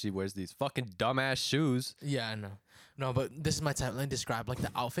 6'1" when she wears these fucking dumbass shoes. Yeah, I know. No, but this is my type. Let me describe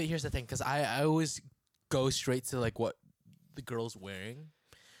the outfit. Here's the thing, because I always go straight to what the girl's wearing.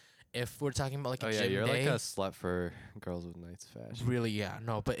 If we're talking about Oh a yeah, gym you're day, like a slut for girls with nice fashion. really, yeah,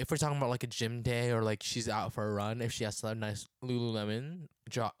 no. But if we're talking about a gym day or she's out for a run, if she has some nice Lululemon,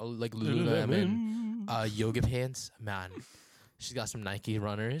 yoga pants, man, she's got some Nike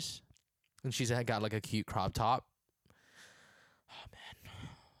runners, and she's got a cute crop top. Oh man,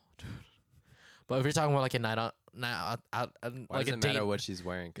 dude. But if you're talking about a night out, Why does a it date, matter what she's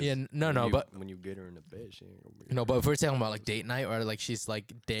wearing? 'Cause yeah, no, but when you get her in the bed, she ain't gonna be. no, but if we're talking about date night or she's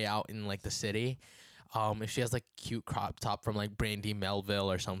day out in the city, if she has like cute crop top from like Brandy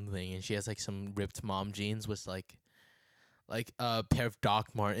Melville or something, and she has like some ripped mom jeans with like a pair of Doc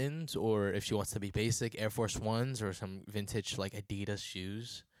Martens, or if she wants to be basic, Air Force Ones or some vintage like Adidas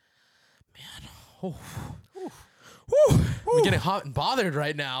shoes. Man, oh, we're getting hot and bothered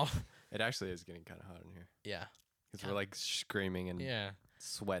right now. It actually is getting kind of hot in here Yeah, because we're like screaming and yeah,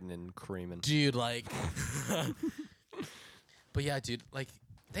 sweating and creaming. dude, like. But yeah, dude, like,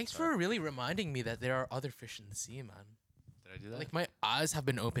 thanks for really reminding me that there are other fish in the sea, man. Did I do that? Like, my eyes have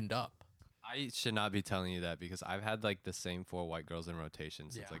been opened up. I should not be telling you that because I've had like the same 4 white girls in rotation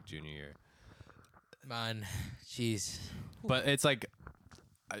since Yeah. like junior year. Man, jeez. But it's like,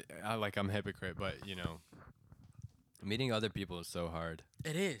 I'm a hypocrite, but you know, meeting other people is so hard.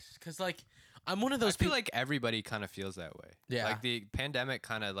 It is, because, like, I'm one of those I feel people. like everybody kind of feels that way. Yeah. Like the pandemic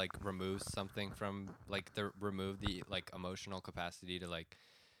kind of like removes something from like remove the like emotional capacity to like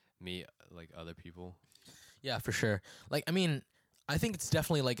meet like other people. Yeah, for sure. Like, I mean, I think it's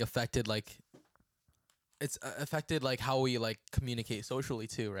definitely, like, affected, like, it's affected, like, how we, like, communicate socially,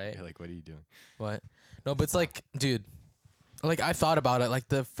 too, right? You're like, what are you doing? What? No, but it's like, dude, like, I thought about it. Like,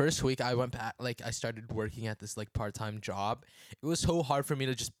 the first week I went back, like, I started working at this, like, part-time job. It was so hard for me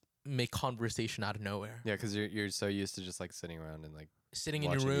to just make conversation out of nowhere. Yeah, because you're so used to just like sitting around and like Sitting in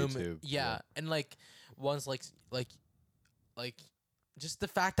your watching room. YouTube, Yeah. yeah. And, like, once, like, just the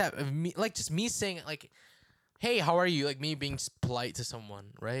fact that of me, like, just me saying, like, hey, how are you? Like, me being polite to someone,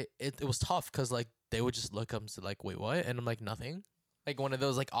 right? It was tough because, like, they would just look up and say, like, wait, what? And I'm like, nothing. Like, one of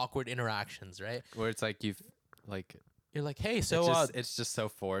those, like, awkward interactions, right? where it's like you've like You're like, hey, so, it's just so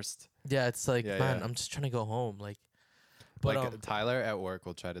forced. yeah, it's like, Yeah, man, yeah. I'm just trying to go home. Like, but, Like Tyler at work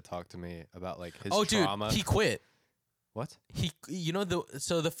will try to talk to me about like his oh, dude, trauma. he quit. What? You know,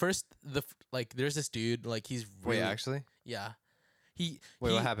 like, there's this dude, like, he's really, Wait, actually? yeah. Wait, he,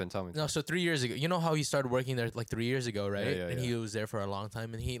 what happened? Tell me. No, so 3 years ago, you know how he started working there like 3 years ago, right? yeah, And yeah. he was there for a long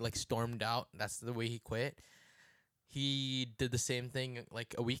time, and he like stormed out. That's the way he quit. He did the same thing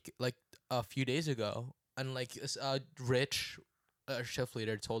like a few days ago, and like Rich, shift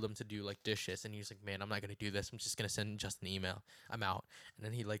leader, told him to do like dishes, and he was like, "Man, I'm not gonna do this. I'm just gonna send just an email. I'm out." And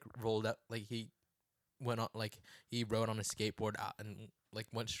then he like rolled up, like he went on, like he rode on a skateboard out and like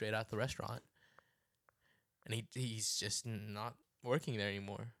went straight out the restaurant, and he's just not working there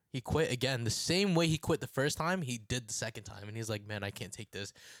anymore. He quit again the same way he quit the first time. He did the second time, and he's like, "Man, I can't take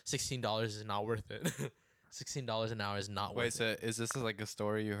this. $16 is not worth it. $16 an hour is not Wait, worth so it." is this like a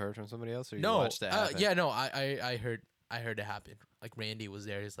story you heard from somebody else, or you No, watched it happen? yeah, no, I heard it happen. Like, Randy was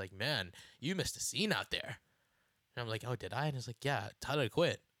there. He's like, "Man, you missed a scene out there." And I'm like, "Oh, did I?" And he's like, "Yeah, Tyler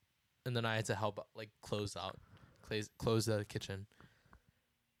quit." And then I had to help like close the kitchen.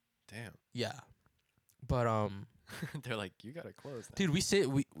 Damn. Yeah, but They're like, you gotta close now. dude, we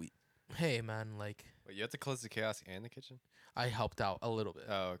hey man, like, Wait, you have to close the chaos and the kitchen? I helped out a little bit.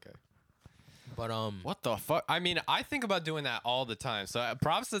 Oh, okay. But What the fuck? I mean, I think about doing that all the time. So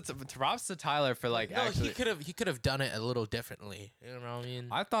props to Tyler for like no, actually. he could have done it a little differently. You know what I mean?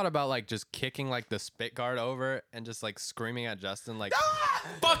 I thought about like just kicking like the spit guard over and just like screaming at Justin like, Ah!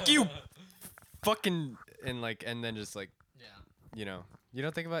 "Fuck you, fucking," and like, and then just like, Yeah. you know, you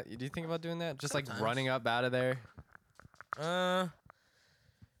don't think about. Do you think about doing that? Just Sometimes. like running up out of there.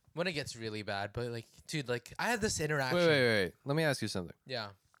 When it gets really bad, but like, dude, like, I had this interaction. Wait. Let me ask you something. Yeah.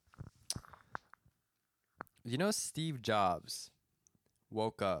 You know, Steve Jobs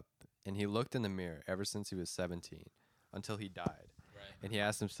woke up and he looked in the mirror ever since he was 17 until he died. Right. And he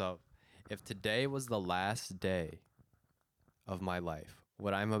asked himself, if today was the last day of my life,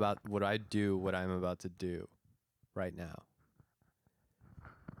 would I do what I'm about to do right now?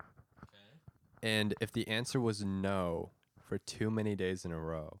 Okay. And if the answer was no for too many days in a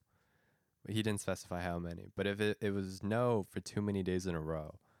row, he didn't specify how many, but if it was no for too many days in a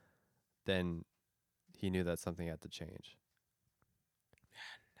row, then he knew that something had to change.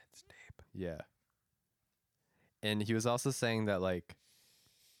 Man, that's deep. Yeah. And he was also saying that, like,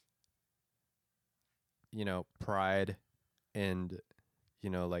 you know, pride and, you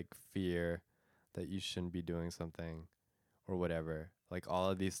know, like fear that you shouldn't be doing something or whatever, like all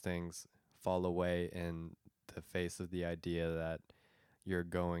of these things fall away in the face of the idea that you're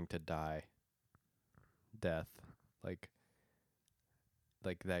going to die. Death. Like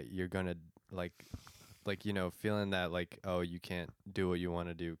that you're gonna, like, you know, feeling that, like, oh, you can't do what you want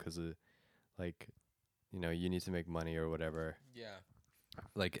to do because of, like, you know, you need to make money or whatever. Yeah.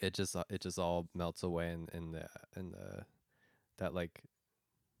 Like, it just all melts away in the that, like,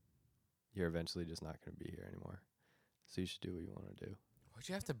 you're eventually just not going to be here anymore. So you should do what you want to do. Why'd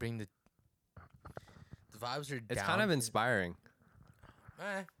you have to bring the vibes are down? It's kind of inspiring.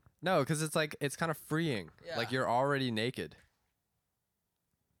 Eh, No, because it's like it's kind of freeing. Yeah. Like you're already naked.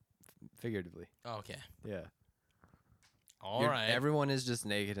 Figuratively. Oh, okay. Yeah. All right. Everyone is just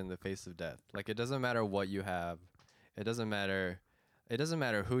naked in the face of death. Like it doesn't matter what you have. It doesn't matter. It doesn't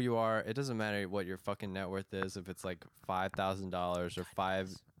matter who you are. It doesn't matter what your fucking net worth is. If it's like $5,000 or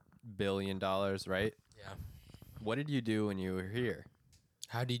 $5 billion, right? Yeah. What did you do when you were here?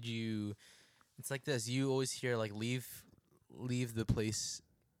 How did you? It's like this. You always hear like leave the place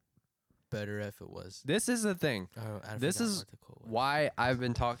better if it was. This is the thing. This forgot is what the quote was. why I've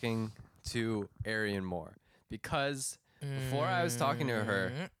been talking to Arian more, because before I was talking to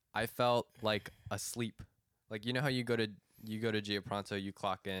her, I felt like asleep. Like you know how you go to Gia Pronto, you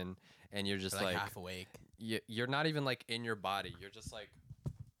clock in, and you're just like half awake. You're not even like in your body. You're just like,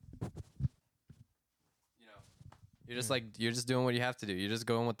 you know, you're just like you're just doing what you have to do. You're just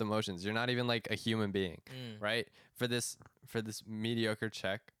going with the motions. You're not even like a human being, right? For this mediocre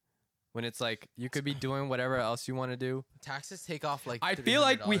check, when it's like you could be doing whatever else you want to do. Taxes take off like. I feel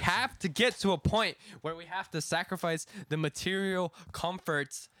like we $300. have to get to a point where we have to sacrifice the material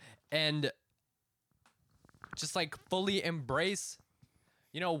comforts and just like fully embrace,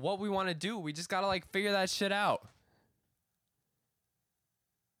 what we want to do. We just gotta like figure that shit out.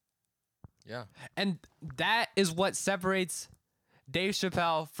 Yeah. And that is what separates Dave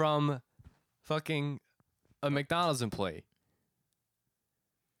Chappelle from fucking a McDonald's employee.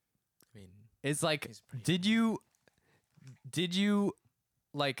 I mean, It's like, he's pretty- did you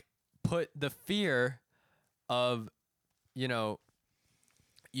like put the fear of, you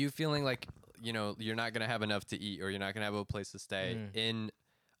feeling like, you're not going to have enough to eat or you're not going to have a place to stay in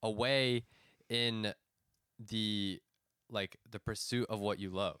the pursuit of what you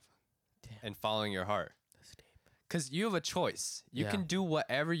love and following your heart. That's deep. Because you have a choice. You Yeah. can do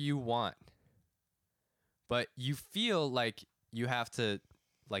whatever you want. But you feel like you have to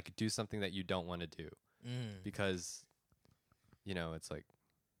like do something that you don't want to do. Because, it's like,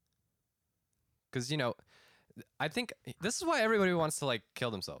 because, I think this is why everybody wants to like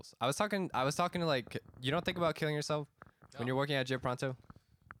kill themselves. I was talking to like, you don't think about killing yourself when you're working at Gia Pronto?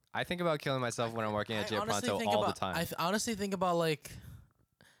 I think about killing myself when I'm working at Gia Pronto all the time. I honestly think about like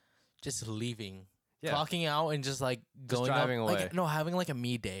just leaving, clocking out, and just like going driving up, away. Like, no, having like a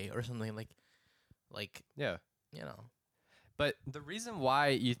me day or something like Yeah. you know. But the reason why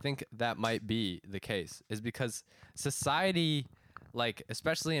you think that might be the case is because society, like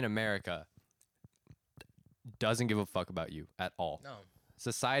especially in America, doesn't give a fuck about you at all. No.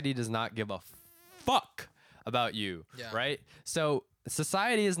 Society does not give a fuck about you, Yeah. right? So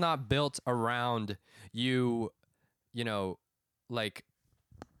society is not built around you, like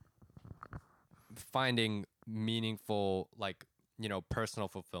finding meaningful, like, personal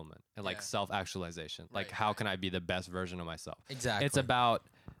fulfillment and like Yeah. self-actualization. Like, Right, how can I be the best version of myself? Exactly. It's about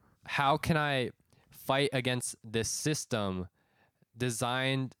how can I fight against this system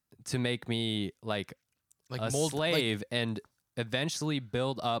designed to make me like a slave and eventually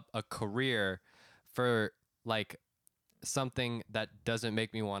build up a career for like something that doesn't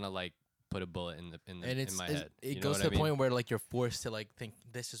make me want to like put a bullet in my head. It You know goes what to I the mean? point where like you're forced to like think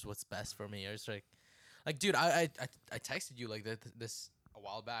this is what's best for me. Or it's like dude, I texted you like this a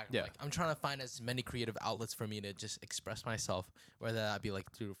while back. Yeah. Like, I'm trying to find as many creative outlets for me to just express myself, whether that be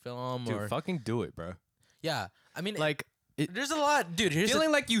like through film Dude, or fucking do it, bro. yeah. I mean, Like there's a lot, dude. Here's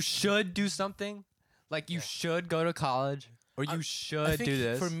feeling like you should do something, like you should go to college or you I should think do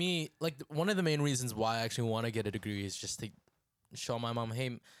this. for me, like one of the main reasons why I actually want to get a degree is just to show my mom,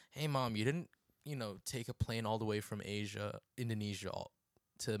 hey mom, you didn't, take a plane all the way from Indonesia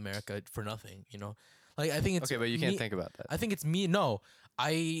to America for nothing, Like I think it's okay, but you can't think about that. I think it's me. No,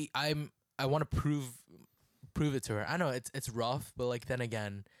 I want to prove it to her. I know it's rough, but like then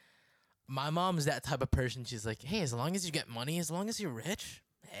again, my mom's that type of person. She's like, hey, as long as you get money, as long as you're rich,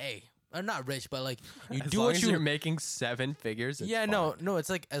 hey, or not rich, but like you As do long what as you. you're making 7 figures. It's Yeah, fine. no, it's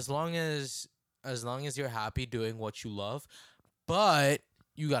like as long as you're happy doing what you love, but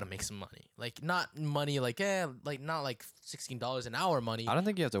you gotta make some money. Like not money, like not like $16 an hour money. I don't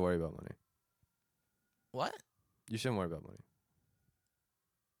think you have to worry about money. What? You shouldn't worry about money.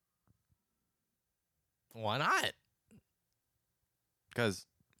 Why not? Because,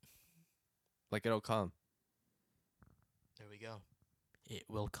 like, it'll come. There we go. It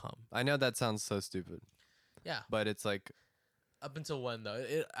will come. I know that sounds so stupid, Yeah. but it's like, Up until when though?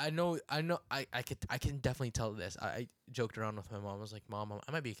 I can definitely tell this. I joked around with my mom. I was like, Mom,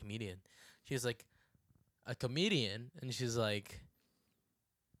 I might be a comedian. She was like, a comedian, and she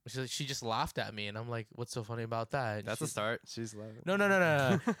she just laughed at me, and I'm like, "What's so funny about that?" And That's a start. She's laughing. No.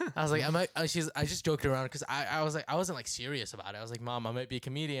 I was like, I just joked around because I was like, I wasn't like serious about it. I was like, Mom, I might be a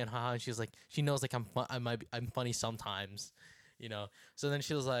comedian, haha. And she's like, she knows like I'm funny sometimes, you know. So then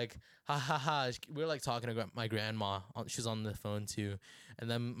she was like, ha ha ha. We were like talking to my grandma. She was on the phone too, and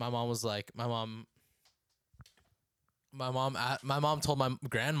then my mom was like, my mom told my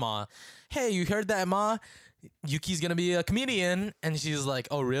grandma, "Hey, you heard that, Ma? Yuki's gonna be a comedian." And she's like,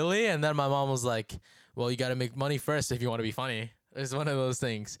 "Oh, really?" And then my mom was like, "Well, you gotta make money first if you want to be funny." It's one of those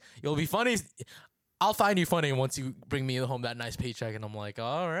things. You'll be funny. I'll find you funny once you bring me home that nice paycheck. And I'm like,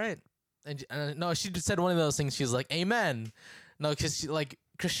 all right. And no, she just said one of those things. She's like, "Amen." No, because like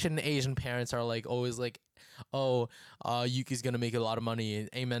Christian Asian parents are like always like, "Oh, Yuki's gonna make a lot of money. And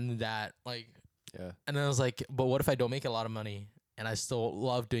amen to that." Like. Yeah. And then I was like, "But what if I don't make a lot of money and I still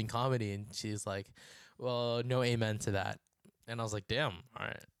love doing comedy?" And she's like, "Well, no amen to that." And I was like, "Damn, all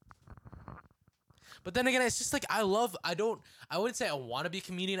right." But then again, it's just like I wouldn't say I want to be a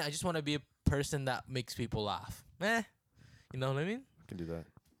comedian. I just want to be a person that makes people laugh. You know what I mean? We can do that.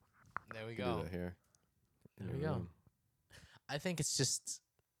 There we We can go. do that here. There we go. I think it's just,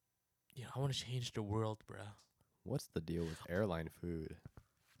 I want to change the world, bro. What's the deal with airline food?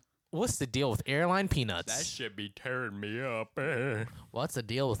 What's the deal with airline peanuts? That should be tearing me up. What's the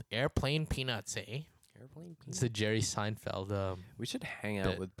deal with airplane peanuts, eh? Airplane peanuts? It's the Jerry Seinfeld. We should hang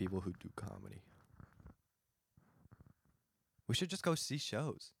out with people who do comedy. We should just go see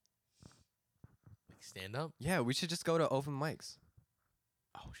shows. Like stand up? Yeah, we should just go to open mics.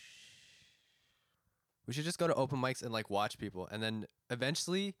 Oh, We should just go to open mics and like watch people, and then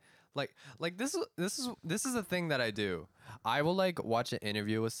eventually, like this is a thing that I do. I will like watch an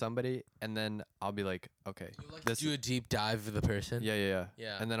interview with somebody, and then I'll be like, okay, You like this to do a deep dive of the person? yeah,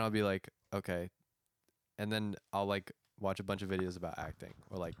 Yeah. and then I'll be like, okay, and then I'll like watch a bunch of videos about acting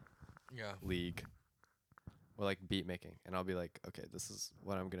or like Yeah. league or like beat making, and I'll be like, okay, this is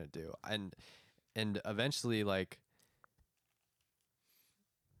what I'm gonna do, and eventually like,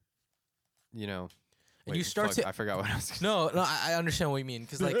 you know. And you start to I forgot what I was gonna No, I understand what you mean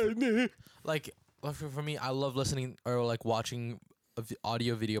cuz like for me I love listening or like watching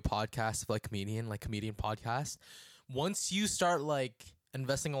audio video podcasts of like comedian podcasts. Once you start like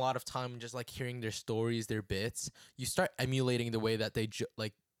investing a lot of time in just like hearing their stories, their bits, you start emulating the way that they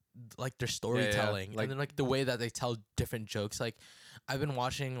like their storytelling, Like, and then like the way that they tell different jokes. Like I've been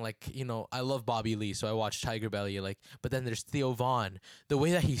watching like I love Bobby Lee, so I watch Tiger Belly. Like, but then there's Theo Vaughn. The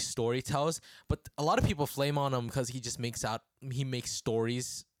way that he story tells, but a lot of people flame on him because he makes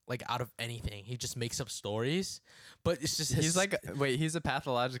stories like out of anything. He just makes up stories, but it's just he's like, wait, he's a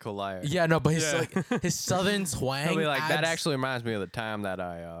pathological liar. yeah, no, but his like his southern twang. He'll be like, that actually reminds me of the time that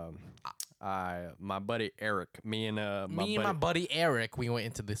my buddy Eric, my buddy Eric, we went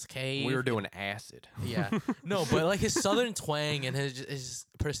into this cave. we were doing acid. Yeah. No, but like his southern twang and his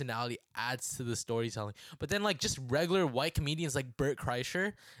personality adds to the storytelling. But then like just regular white comedians like Bert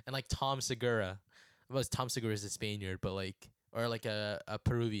Kreischer and like Tom Segura. Well, Tom Segura is a Spaniard, but like or like a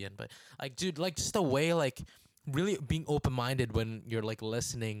Peruvian. But like dude, like just the way like really being open-minded when you're like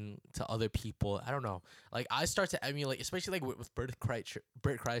listening to other people. I don't know. Like I start to emulate, especially like with Bert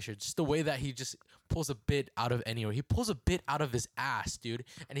Kreischer, just the way that he just pulls a bit out of anywhere. He pulls a bit out of his ass, dude,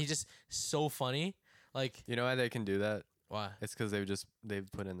 and he's just so funny. Like, You know why they can do that? why? It's because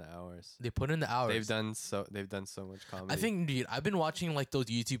they've put in the hours. They put in the hours. They've done so much comedy. I think, dude, I've been watching like those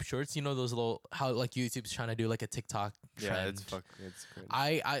YouTube shorts. You know those little how like YouTube's trying to do like a TikTok trend. yeah, it's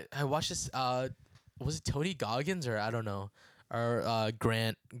crazy. I watched this. Was it Tony Goggins or I don't know, or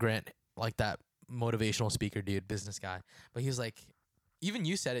Grant like that motivational speaker dude, business guy. But he was like, even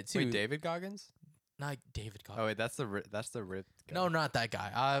you said it too. Wait, David Goggins? Not David Goggins. Oh wait, that's the ripped guy. No, not that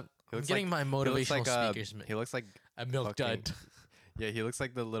guy. I'm looks getting like- my motivational He speakers. he looks like A milk fucking- dud. Yeah, he looks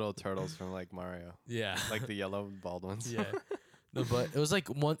like the little turtles from like Mario, Yeah. like the yellow bald ones. Yeah. No, but it was like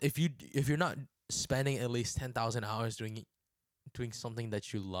one if you're not spending at least 10,000 hours doing something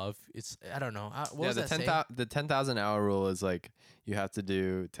that you love, it's I don't know. What was that the 10,000 hour rule is like you have to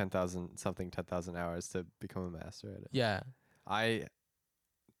do 10,000 hours to become a master at it. Yeah. I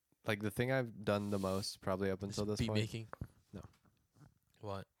like the thing I've done the most probably up until this beat point. making. No.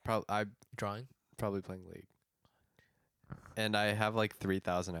 What? I Drawing? probably playing League, and I have like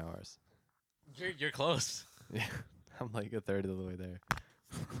 3,000 hours. You're close. Yeah, I'm like a third of the way there.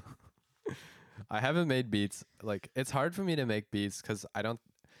 I haven't made beats. Like it's hard for me to make beats because I don't.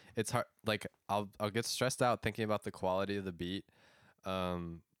 It's hard. Like I'll get stressed out thinking about the quality of the beat,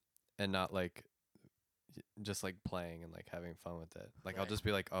 and not like, just like playing and like having fun with it. Like I'll Right. just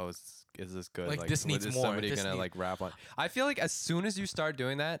be like, oh, is this good? Like, this needs is more. somebody This gonna need- like rap on? I feel like as soon as you start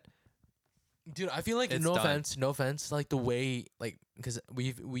doing that, Dude, I feel like It's no done. offense, no offense. Like the way, like, because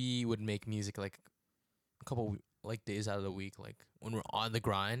we would make music like a couple like days out of the week, like when we're on the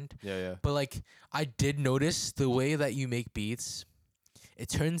grind. yeah. But like I did notice the way that you make beats, it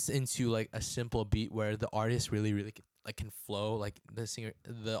turns into like a simple beat where the artist really like can flow. Like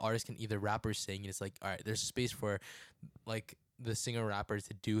the artist can either rap or sing, and it's like, all right, there's space for like the singer rapper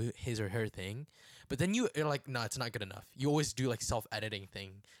to do his or her thing. But then you're like, no, it's not good enough. You always do like self-editing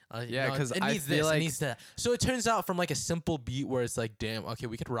thing. Yeah, no, 'cause it I needs feel this, like- it needs that. So it turns out from like a simple beat where it's like, damn, okay,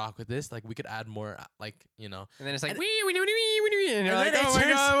 we could rock with this. Like we could add more, like, you know. And then it's like, And- and you're and like, then it oh my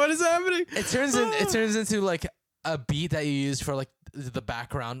turns- god, what is happening? It turns into like a beat that you use for like the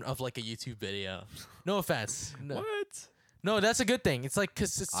background of like a YouTube video. No offense. No, What? no, that's a good thing. It's like,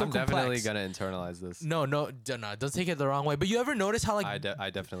 cause it's so I'm complex. definitely gonna internalize this. No, don't take it the wrong way. But you ever notice how like I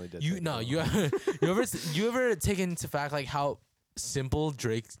definitely did. you think no that. you ever take into fact like how simple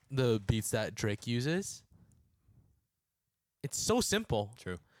the beats that Drake uses? It's so simple,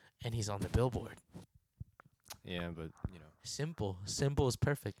 True. and he's on the Billboard. Yeah, but you know, Simple is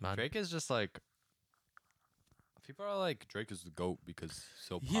perfect, man. Drake is just like. People are like, Drake is the GOAT because he's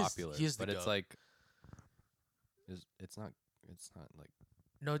so He is- popular. he is the but it's GOAT. like, it's not like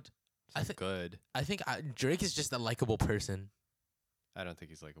No, it's I not thi- good. I think Drake is just a likable person. I don't think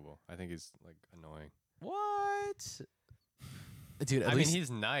he's likable. I think he's like annoying. What? Dude, at I mean, least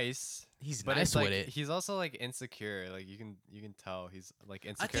he's nice, he's but nice it's like with it. he's also like insecure. Like you can tell he's like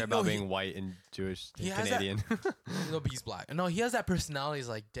insecure think, about no, he- being white and Jewish he and has that- Canadian. No, but he's black. No, he has that personality. He's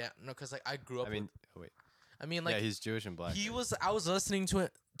like, damn. No, because like I grew up. I mean, oh, wait. I mean, like Yeah, he's Jewish and black. he was. I was listening to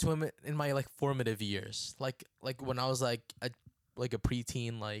him in my like formative years, like when I was like a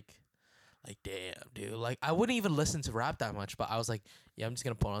preteen, like damn, dude. Like I wouldn't even listen to rap that much, but I was like, yeah, I'm just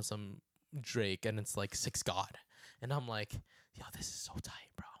gonna put on some Drake, and it's like Six God, and I'm like, yo, this is so tight,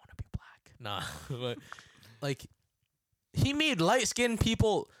 bro. I wanna be black. Nah, but like he made light skinned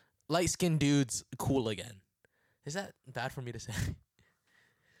dudes cool again. Is that bad for me to say?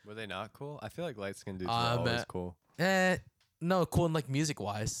 Were they not cool? I feel like light skinned dudes Uh, were always man. cool. No, cool in like music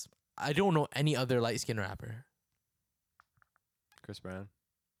wise. I don't know any other light skinned rapper. Chris Brown.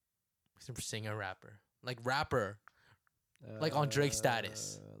 He's a singer rapper. Like rapper. Like on Drake's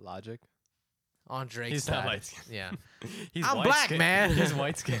status. Logic. On Drake's He's status. not light skinned. Yeah. He's I'm white black, skinned. man. He's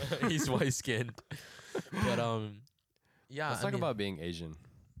white skinned. He's white skinned. But yeah. Let's I talk mean, about being Asian.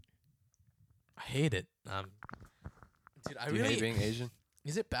 I hate it. Dude, I Do you really hate being Asian?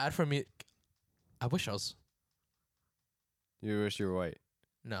 is it bad for me? I wish I was You wish you were white.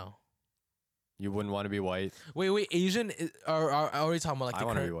 no. You wouldn't want to be white. Wait, Asian are we talking about like I the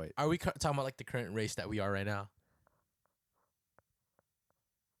wanna be current white. Are we talking about like the current race that we are right now?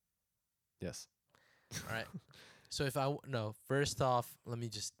 Yes. All right. So if no, first off, let me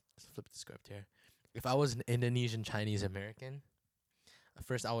just flip the script here. If I was an Indonesian Chinese American,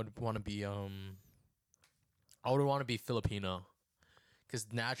 first I would want to be Filipino, because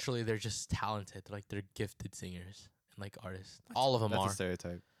naturally they're just talented. Like they're gifted singers and like artists. All of them That's are. a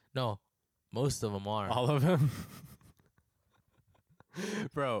stereotype. No, most of them are. All of them.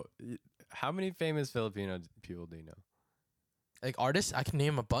 Bro, how many famous Filipino people do you know? Like artists, I can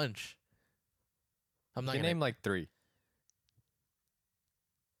name a bunch. I'm You not can gonna name like 3.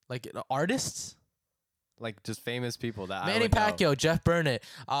 like artists. Like just famous people that I Manny would know. Pacquiao, Jeff Burnett,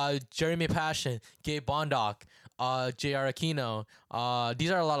 Jeremy Passion, Gabe Bondoc, J.R. Aquino. These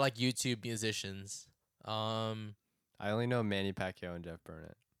are a lot of like YouTube musicians. I only know Manny Pacquiao and Jeff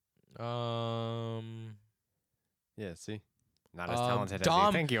Burnett. Yeah, see? Not as talented as you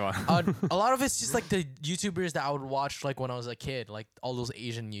Dom- think you are. A lot of it's just like the YouTubers that I would watch like when I was a kid, like all those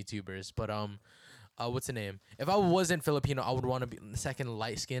Asian YouTubers. But what's the name? If I wasn't Filipino, I would want to be second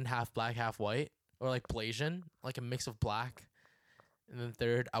light skinned, half black, half white, or like Blasian, like a mix of black. And then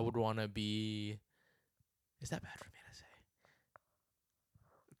third, I would want to be. Is that bad for me to say?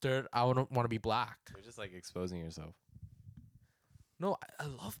 Third, I would want to be black. You're just like exposing yourself. No, I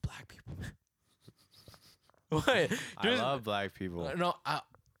love black people. What? I There's- love black people. No,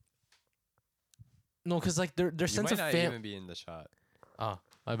 no, cause like their You sense might of not fam. even be in the shot. Oh,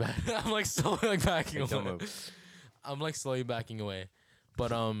 my bad. I'm like slowly like backing Like, don't away. move. I'm like slowly backing away,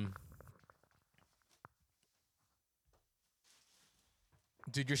 but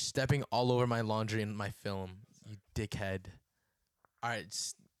dude, you're stepping all over my laundry in my film, you dickhead. All right,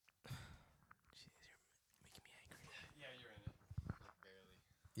 jeez, you're making me angry. Yeah, you're in it. Barely.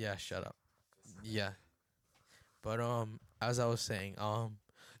 Yeah, shut up. Yeah. But as I was saying,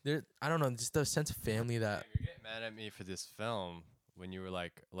 I don't know, just the sense of family that. You're getting mad at me for this film when you were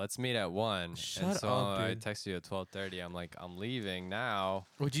like, "Let's meet at 1." Shut and so up, I dude. text you at 12:30. I'm like, "I'm leaving now."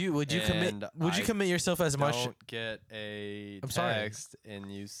 Would you commit? And Would you I commit yourself as much? Don't get a I'm sorry. text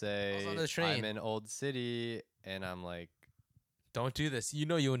and you say on the train. I'm in Old City, and I'm like, Don't do this. You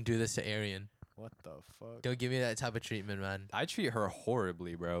know you wouldn't do this to Arian. "What the fuck?" Don't give me that type of treatment, man. I treat her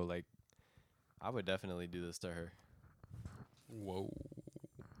horribly, bro. Like, I would definitely do this to her. Whoa.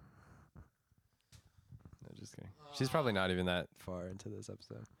 No, just kidding. She's probably not even that far into this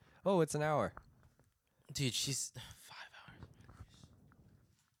episode. Oh, it's an hour. Dude, she's 5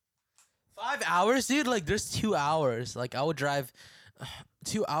 hours. 5 hours, dude. Like, there's 2 hours. Like, I would drive.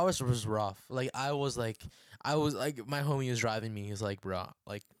 2 hours was rough. Like, I was like, my homie was driving me. He's like, bro,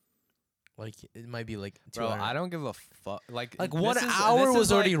 like it might be like 2 Bro, hours. I don't give a fuck. Like 1 this hour is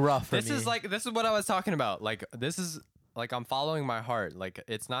was already like- rough for This me. is what I was talking about. Like, this is like I'm following my heart. Like,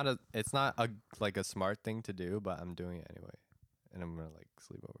 it's not a like a smart thing to do, but I'm doing it anyway. And I'm gonna like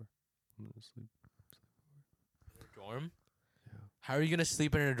sleep over. I'm gonna sleep. dorm. Yeah. How are you gonna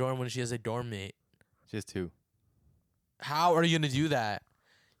sleep in her dorm when she has a dorm mate? She has 2. How are you gonna do that?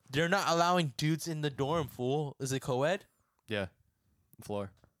 They're not allowing dudes in the dorm, fool. Is it co-ed? Yeah.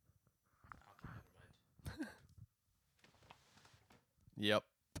 Floor. Yep.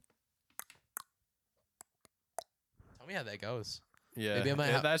 Tell me how that goes. Yeah. Maybe I might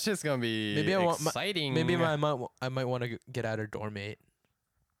Yeah, have- that's just gonna be Maybe I want my- exciting. Maybe I might want to get at her dorm mate.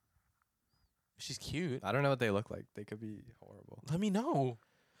 She's cute. I don't know what they look like. They could be horrible. Let me know.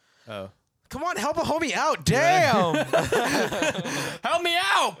 Oh. Come on, help a homie out. Damn. Help me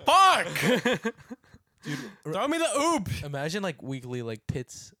out! Fuck! Dude, throw me the oop! Imagine like weekly like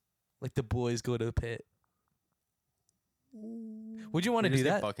pits, like the boys go to the pit. Would you want to do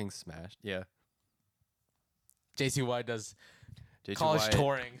that? Fucking smashed. Yeah. JCY does J2Y college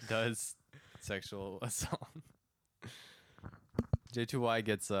touring. does sexual assault. J2Y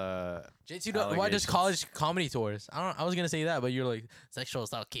gets JCY does allegations. college comedy tours. I was gonna say that, but you're like sexual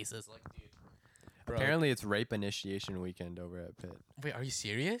assault cases. Like, dude. Bro. Apparently it's rape initiation weekend over at Pitt. Wait, are you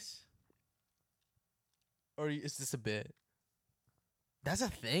serious? Or is this a bit? That's a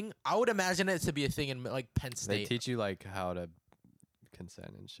thing. I would imagine it to be a thing in like Penn They State. teach you like how to consent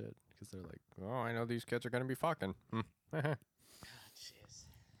and shit because they're like, oh, I know these kids are gonna be fucking. Jeez.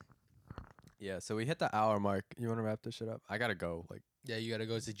 Yeah, so we hit the hour mark. You want to wrap this shit up? I gotta go like Yeah, you gotta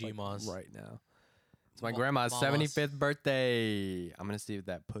go to GMOS. right now. It's my Ma- grandma's Mama's. 75th birthday. I'm gonna see if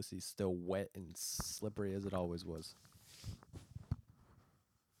that pussy's still wet and slippery as it always was.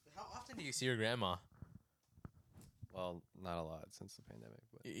 How often do you see your grandma? Well, not a lot since the pandemic,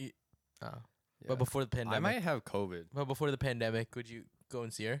 but Oh. yeah. But before the pandemic. I might have COVID. But before the pandemic, would you go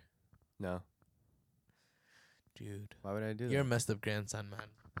and see her? No. Dude. Why would I do You're a that? messed up grandson, man.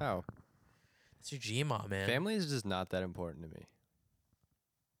 How? It's your GMA, man. Family is just not that important to me.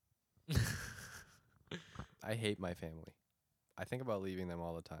 I hate my family. I think about leaving them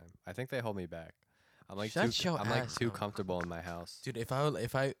all the time. I think they hold me back. I'm like Shut too your I'm like ass too up. comfortable in my house. Dude, if I was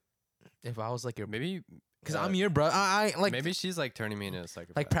like your, Maybe because I'm your brother. I like maybe she's like turning me into a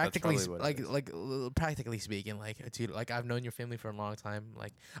psychopath. like That's practically probably what it is. practically speaking, like, dude, like I've known your family for a long time.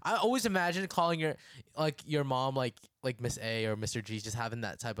 Like I always imagine calling your mom like Miss A or Mr. G, just having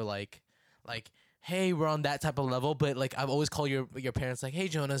that type of like hey, we're on that type of level. But like I've always called your parents like, hey,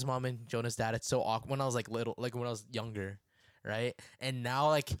 Jonah's mom and Jonah's dad. It's so awkward when I was like little, like when I was younger, right? And now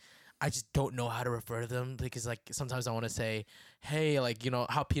like I just don't know how to refer to them because like sometimes I want to say, hey, like, you know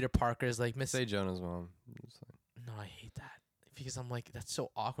how Peter Parker is like Miss. Say Jonah's mom. It's like- No, I hate that because I'm like, that's so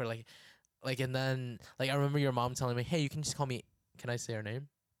awkward. Like, and then like I remember your mom telling me, hey, you can just call me. Can I say her name?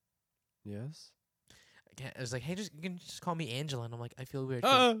 Yes. It was like, hey, you can just call me Angela, and I'm like, I feel weird.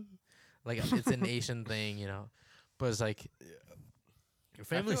 Ah! Like it's an Asian thing, you know. But it's like, your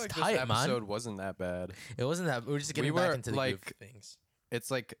family's I feel like tight, this man. episode wasn't that bad. It wasn't that. We were just getting We were, back into the like, groove of things. It's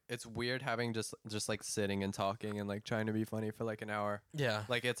like it's weird having just like sitting and talking and like trying to be funny for like an hour. Yeah.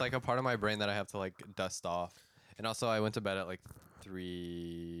 Like it's like a part of my brain that I have to like dust off. And also I went to bed at like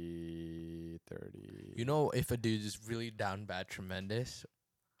 3:30. You know, if a dude is really down bad, tremendous,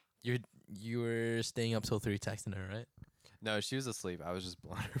 you were staying up till 3 texting her, right? No, she was asleep. I was just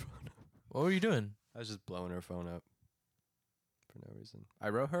blowing her phone up. What were you doing? I was just blowing her phone up for no reason. I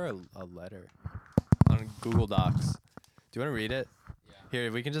wrote her a letter on Google Docs. Do you want to read it? Yeah. Here,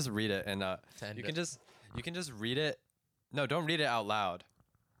 we can just read it and Send you it. can just read it. No, don't read it out loud.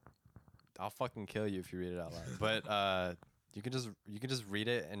 I'll fucking kill you if you read it out loud. But you can just read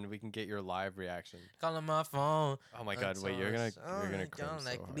it and we can get your live reaction. Calling my phone. Oh my god, wait, you're gonna cringe Don't so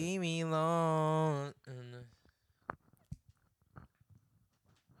like hard. leave me alone.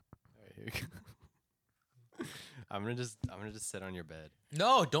 I'm gonna just sit on your bed.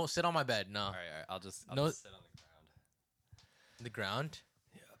 No, don't sit on my bed. No. All right. I'll just sit on the ground. The ground?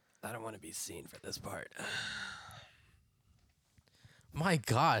 Yeah. I don't want to be seen for this part. My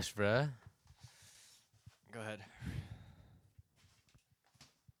gosh, bruh. Go ahead.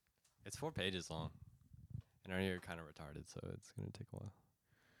 It's 4 pages long. And I know you're kind of retarded, so it's gonna take a while.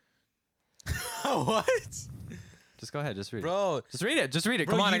 What? Just go ahead. Just read it. Bro. Just read it. Just read it.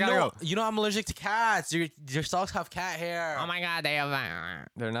 Bro, Come on, I gotta go. You know I'm allergic to cats. Your socks have cat hair. Oh my god, they have.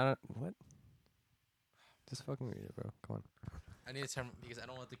 They're not. What? Just fucking read it, bro. Come on. I need to turn because I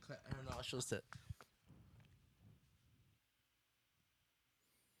don't want the nostrils to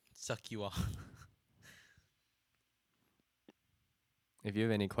suck you off. If you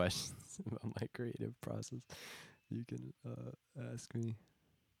have any questions about my creative process, you can ask me.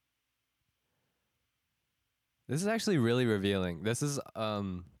 This is actually really revealing. This is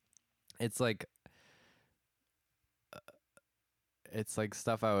it's like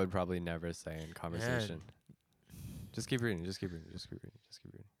stuff I would probably never say in conversation. Man. Just keep reading. Just keep reading. Just keep reading. Just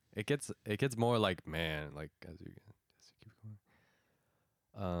keep reading. It gets more like man, like as you keep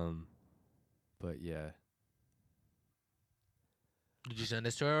going. But yeah. Did you send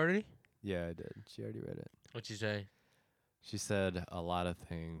this to her already? Yeah, I did. She already read it. What'd she say? She said a lot of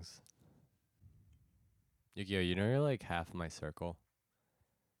things. Yukio, you know you're like half my circle.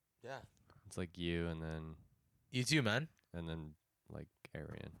 Yeah. It's like you and then You too, man. and then like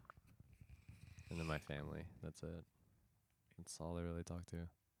Arian. And then my family. That's it. That's all I really talk to.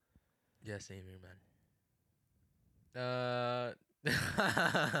 Yeah, same here, man.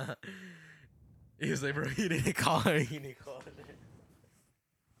 He was like, bro, you need to call her. You need to call her.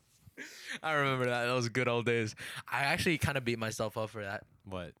 I remember that. That was good old days. I actually kind of beat myself up for that.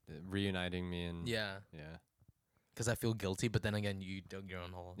 What? Reuniting me and Yeah. Yeah. Because I feel guilty, but then again, you dug your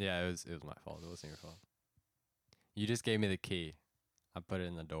own hole. Yeah, it was my fault. It wasn't your fault. You just gave me the key. I put it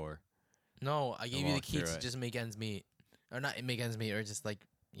in the door. No, I gave you the walk key through to it. just make ends meet. Or not make ends meet, or just like,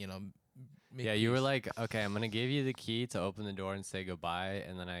 you know, make Yeah, you were peace. like, okay, I'm gonna give you the key to open the door and say goodbye,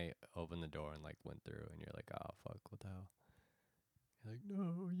 and then I opened the door and like went through, and you're like, oh fuck, what the hell? You're like,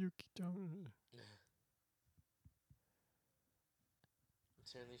 no, Yuki, don't.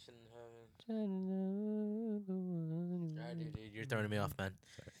 Certainly shouldn't have. Alright, dude, you're throwing me off, man.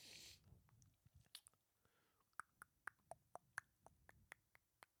 Sorry.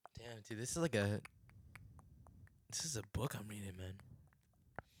 Damn, dude, this is a book I'm reading, man.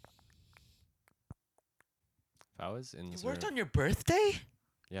 If I was in You this worked room, on your birthday?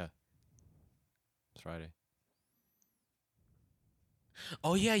 yeah, it's Friday.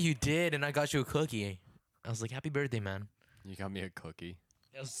 Oh yeah, you did, and I got you a cookie. I was like, happy birthday, man. You got me a cookie,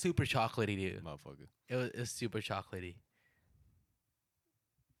 It was super chocolatey, dude. motherfucker. It was super chocolatey.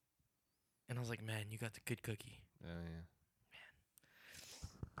 And I was like, man, you got the good cookie. Oh yeah.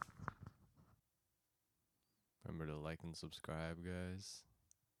 Remember to like and subscribe, guys,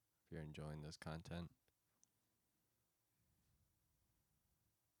 if you're enjoying this content.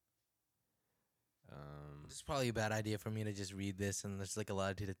 This is probably a bad idea for me to just read this, and there's like a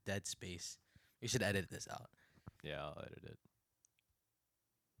lot of dead space. We should edit this out. Yeah, I'll edit it.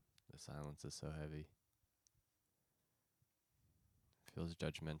 The silence is so heavy. Feels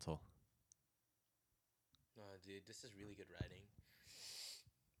judgmental. No, dude, this is really good writing.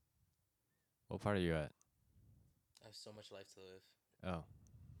 What part are you at? I have so much life to live. Oh,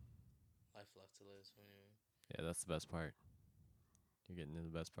 Life left to live. yeah, that's the best part. You're getting to the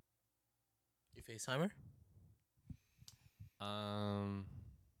best part. You FaceTime her?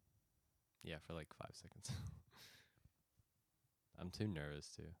 Yeah, for like 5 seconds. I'm too nervous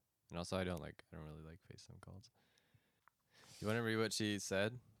too, and also I don't really like FaceTime calls. You want to read what she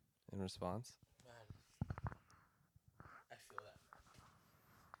said in response? Man, I feel that.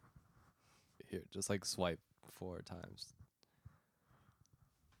 Here, just like swipe 4 times.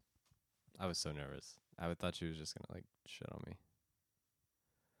 I was so nervous. I thought she was just gonna like shit on me.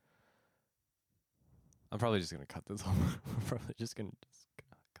 I'm probably just gonna cut this whole. I'm probably just gonna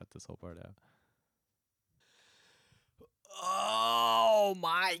cut this whole part out. Oh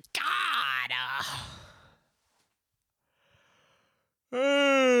my god!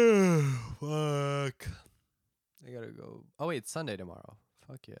 Fuck. I gotta go. Oh wait, it's Sunday tomorrow.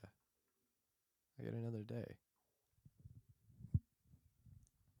 Fuck yeah. I get another day.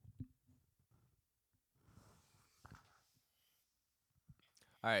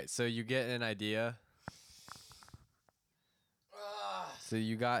 All right, so you get an idea. So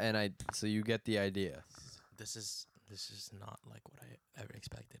you get the idea. This is not like what I ever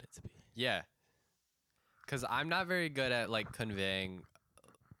expected it to be. Yeah. Cuz I'm not very good at like conveying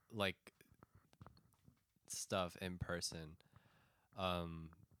like stuff in person.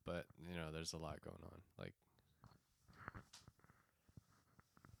 But you know, there's a lot going on. Like,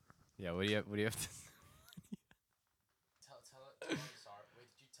 yeah. What do you have to? Tell I'm sorry. Wait,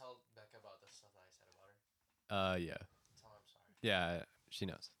 did you tell Becca about the stuff that I said about her? Yeah. Tell her I'm sorry. Yeah, she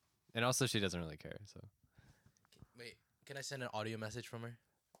knows, and also she doesn't really care. So Wait, can I send an audio message from her?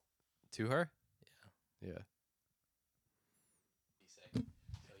 to her. Yeah. Be sick. So,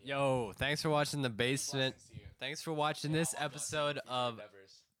 yeah. Yo, thanks for watching the basement. Thanks for watching this episode of.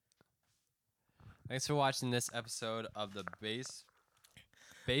 Thanks for watching this episode of the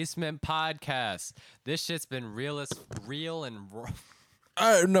Basement Podcast. This shit's been real and raw.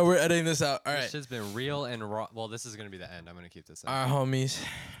 All right, no, we're editing this out. All right. This shit's been real and raw. Well, this is gonna be the end. I'm gonna keep this in. All right,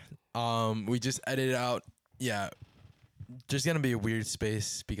 homies. We just edited out. Yeah, there's gonna be a weird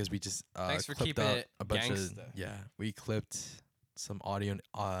space because we just Thanks for clipped keeping out it a bunch gangsta. of we clipped some audio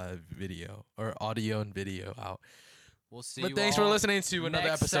and video out. We'll see. But you thanks all for listening to another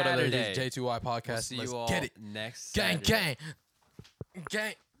next episode Saturday. of the J2Y podcast. We'll see Let's you all get it. next Gang, Saturday.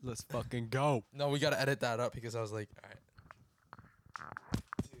 gang. Let's fucking go. No, we gotta edit that up because I was like, all right.